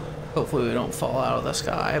idle. Hopefully we don't fall out of the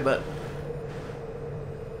sky, but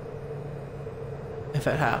if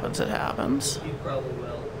it happens, it happens. You probably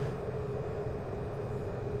will.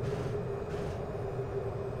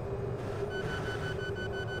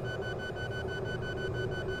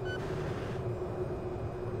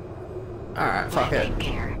 Alright, fuck it. Landing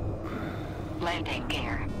gear. Landing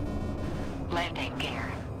gear. Landing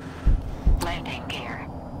gear. Landing gear.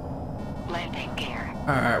 Landing gear.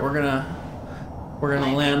 Alright, we're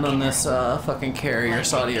gonna land on this fucking carrier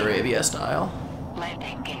Saudi Arabia style.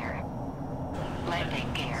 Landing gear.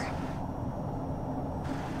 Landing gear.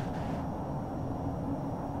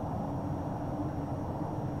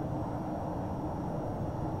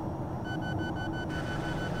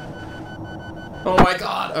 Oh my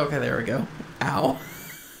god. Okay, there we go. Ow.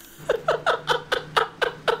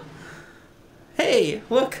 Hey,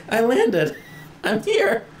 look, I landed. I'm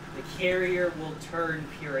here. The carrier will turn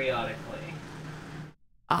periodically.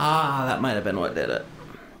 Ah, that might have been what did it.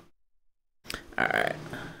 Alright.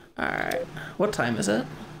 Alright. What time is it?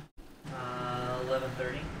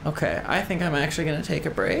 11:30. Okay, I think I'm actually gonna take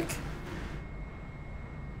a break.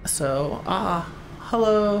 So,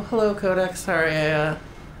 hello Codex. Sorry,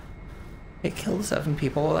 it killed 7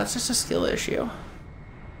 people. Well, that's just a skill issue.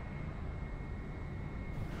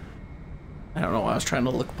 I don't know why I was trying to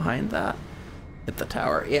look behind that. Hit the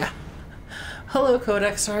tower, yeah. Hello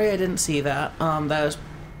Codex, sorry I didn't see that. I'm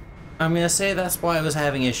gonna say that's why I was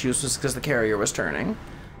having issues, was because the carrier was turning.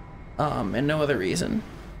 And no other reason.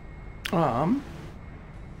 Zed.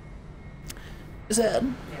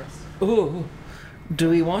 Yes. Ooh. Do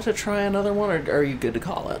we want to try another one, or are you good to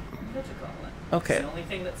call it? Good to call it. Okay. The only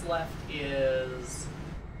thing that's left is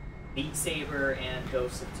Beat Saber and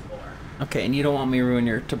Ghost of Tabor. Okay, and you don't want me to ruin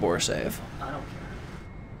your Tabor save. I don't care.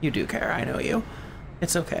 You do care, I know you.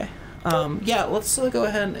 It's okay. Yeah, let's go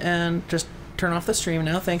ahead and just turn off the stream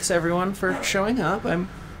now. Thanks everyone for showing up. I'm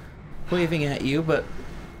waving at you, but...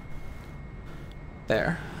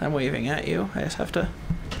 There, I'm waving at you. I just have to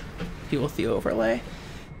deal with the overlay.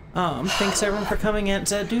 Thanks everyone for coming in.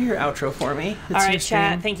 Zed, do your outro for me. It's all right, your stream.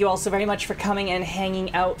 chat. Thank you all so very much for coming and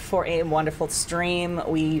hanging out for a wonderful stream.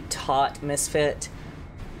 We taught Misfit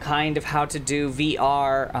kind of how to do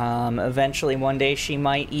VR. Eventually, one day, she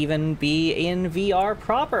might even be in VR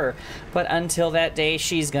proper. But until that day,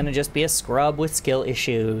 she's going to just be a scrub with skill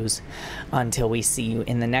issues. Until we see you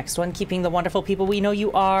in the next one, keeping the wonderful people we know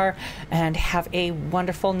you are. And have a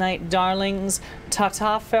wonderful night, darlings.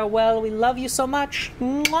 Ta-ta, farewell. We love you so much.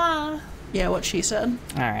 Mwah. Yeah, what she said.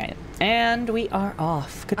 All right. And we are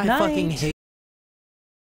off. Good night. I fucking hate